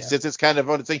 since it's kind of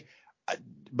on its thing.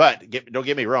 But don't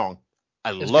get me wrong.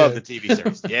 I love the TV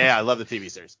series. Yeah, I love the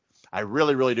TV series. I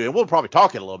really, really do. And we'll probably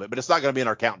talk it a little bit, but it's not going to be in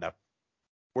our countdown.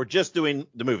 We're just doing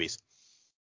the movies.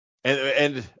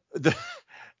 And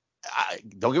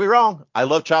don't get me wrong, I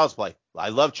love Child's Play. I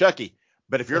love Chucky.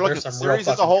 But if you're looking at the series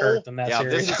as a whole,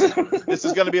 this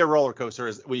is going to be a roller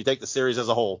coaster when you take the series as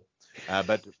a whole.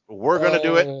 But we're going to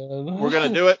do it. We're going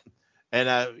to do it. And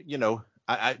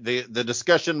the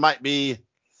discussion might be,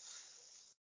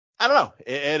 I don't know.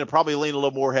 It'll probably lean a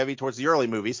little more heavy towards the early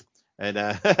movies, and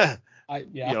at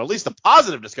least the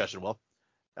positive discussion will.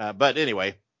 But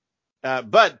anyway,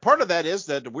 but part of that is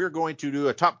that we're going to do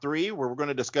a top 3 where we're going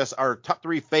to discuss our top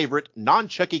 3 favorite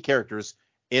non-Chucky characters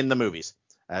in the movies.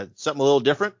 Something a little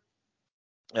different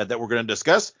that we're going to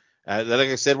discuss. Like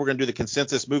I said, we're going to do the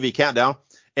consensus movie countdown,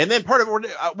 and then part of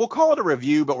it we'll call it a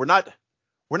review, but we're not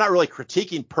really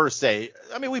critiquing per se.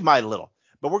 I mean, we might a little,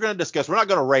 but we're going to discuss. We're not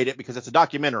going to rate it because it's a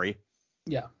documentary.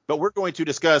 Yeah. But we're going to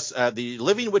discuss the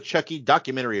Living with Chucky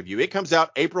documentary review. It comes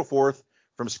out April 4th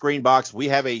from Screenbox. We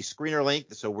have a screener link,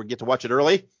 so we get to watch it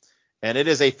early. And it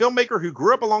is a filmmaker who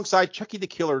grew up alongside Chucky the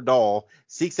Killer doll,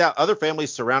 seeks out other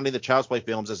families surrounding the Child's Play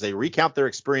films as they recount their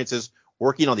experiences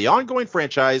working on the ongoing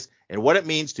franchise and what it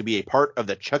means to be a part of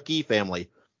the Chucky family.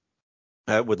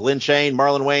 With Lynn Shane,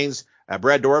 Marlon Wayans,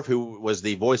 Brad Dourif, who was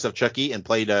the voice of Chucky and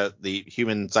played the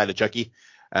human side of Chucky,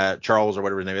 Charles or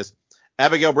whatever his name is,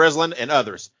 Abigail Breslin, and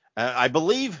others. I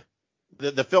believe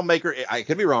the filmmaker, I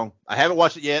could be wrong. I haven't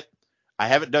watched it yet. I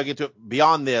haven't dug into it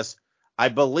beyond this. I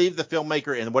believe the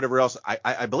filmmaker and whatever else,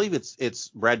 I believe it's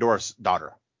Brad Dourif's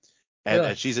daughter.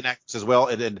 And she's an actress as well.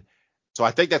 And so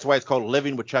I think that's why it's called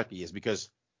Living with Chucky, is because,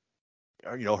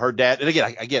 her dad. And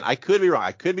again, I could be wrong.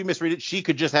 I could be misreading. She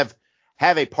could just have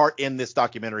a part in this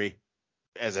documentary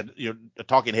as a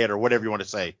talking head or whatever you want to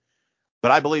say.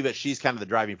 But I believe that she's kind of the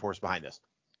driving force behind this.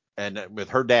 And with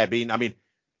her dad being,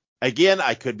 again,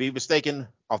 I could be mistaken.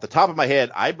 Off the top of my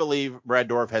head, I believe Brad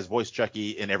Dourif has voiced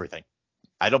Chucky in everything.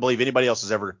 I don't believe anybody else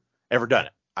has ever done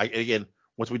it. Again,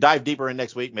 once we dive deeper in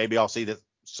next week, maybe I'll see that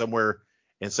somewhere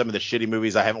in some of the shitty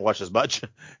movies I haven't watched as much.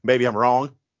 Maybe I'm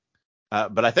wrong.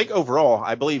 But I think overall,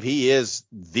 I believe he is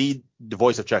the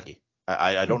voice of Chucky.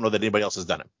 I don't know that anybody else has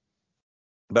done it.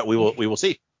 But we will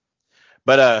see.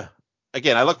 But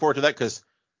again, I look forward to that because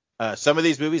some of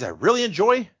these movies I really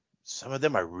enjoy. Some of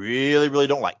them I really, really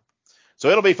don't like. So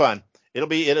it'll be fun. It'll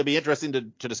be interesting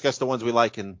to discuss the ones we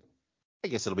like, and I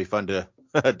guess it'll be fun to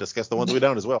discuss the ones we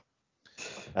don't as well.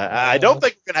 I don't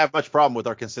think we're going to have much problem with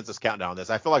our consensus countdown on this.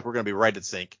 I feel like we're going to be right at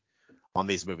sync on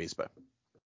these movies.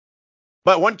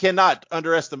 But one cannot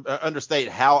understate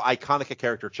how iconic a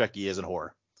character Chucky is in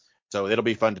horror. So it'll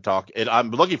be fun to talk.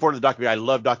 I'm looking forward to the documentary. I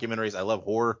love documentaries. I love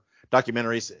horror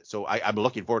documentaries. So I'm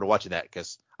looking forward to watching that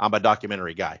because I'm a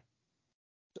documentary guy.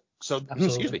 So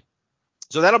excuse me.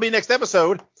 So that'll be next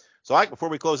episode. So Ike, before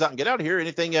we close out and get out of here,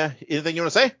 anything you want to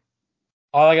say?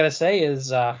 All I gotta say is,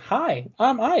 hi,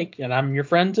 I'm Ike, and I'm your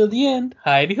friend to the end.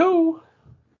 Heidi ho.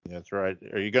 That's right.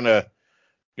 Are you gonna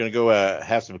go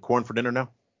have some corn for dinner now?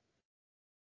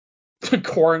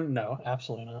 Corn? No,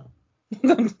 absolutely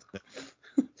not.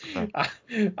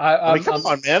 Come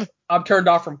on, man. I'm turned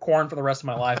off from corn for the rest of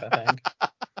my life, I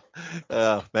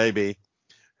think. Maybe,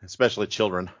 especially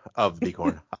children of the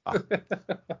corn.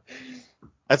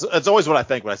 That's always what I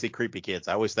think when I see creepy kids.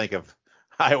 I always think of.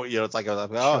 It's like,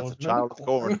 it's a child of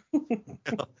corn.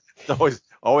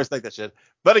 Always think that shit.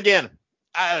 But again,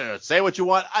 I don't know. Say what you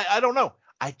want. I don't know.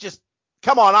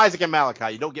 Come on, Isaac and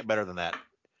Malachi. You don't get better than that.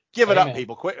 Give it up,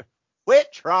 people.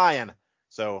 Quit trying.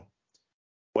 So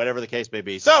whatever the case may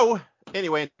be. So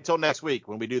anyway, until next week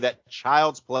when we do that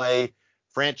Child's Play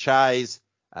franchise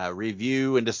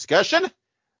review and discussion,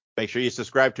 make sure you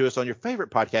subscribe to us on your favorite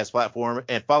podcast platform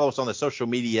and follow us on the social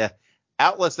media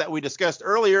outlets that we discussed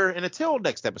earlier. And until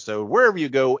next episode, wherever you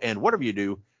go and whatever you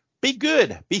do, be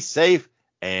good, be safe,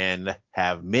 and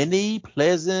have many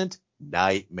pleasant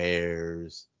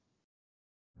nightmares.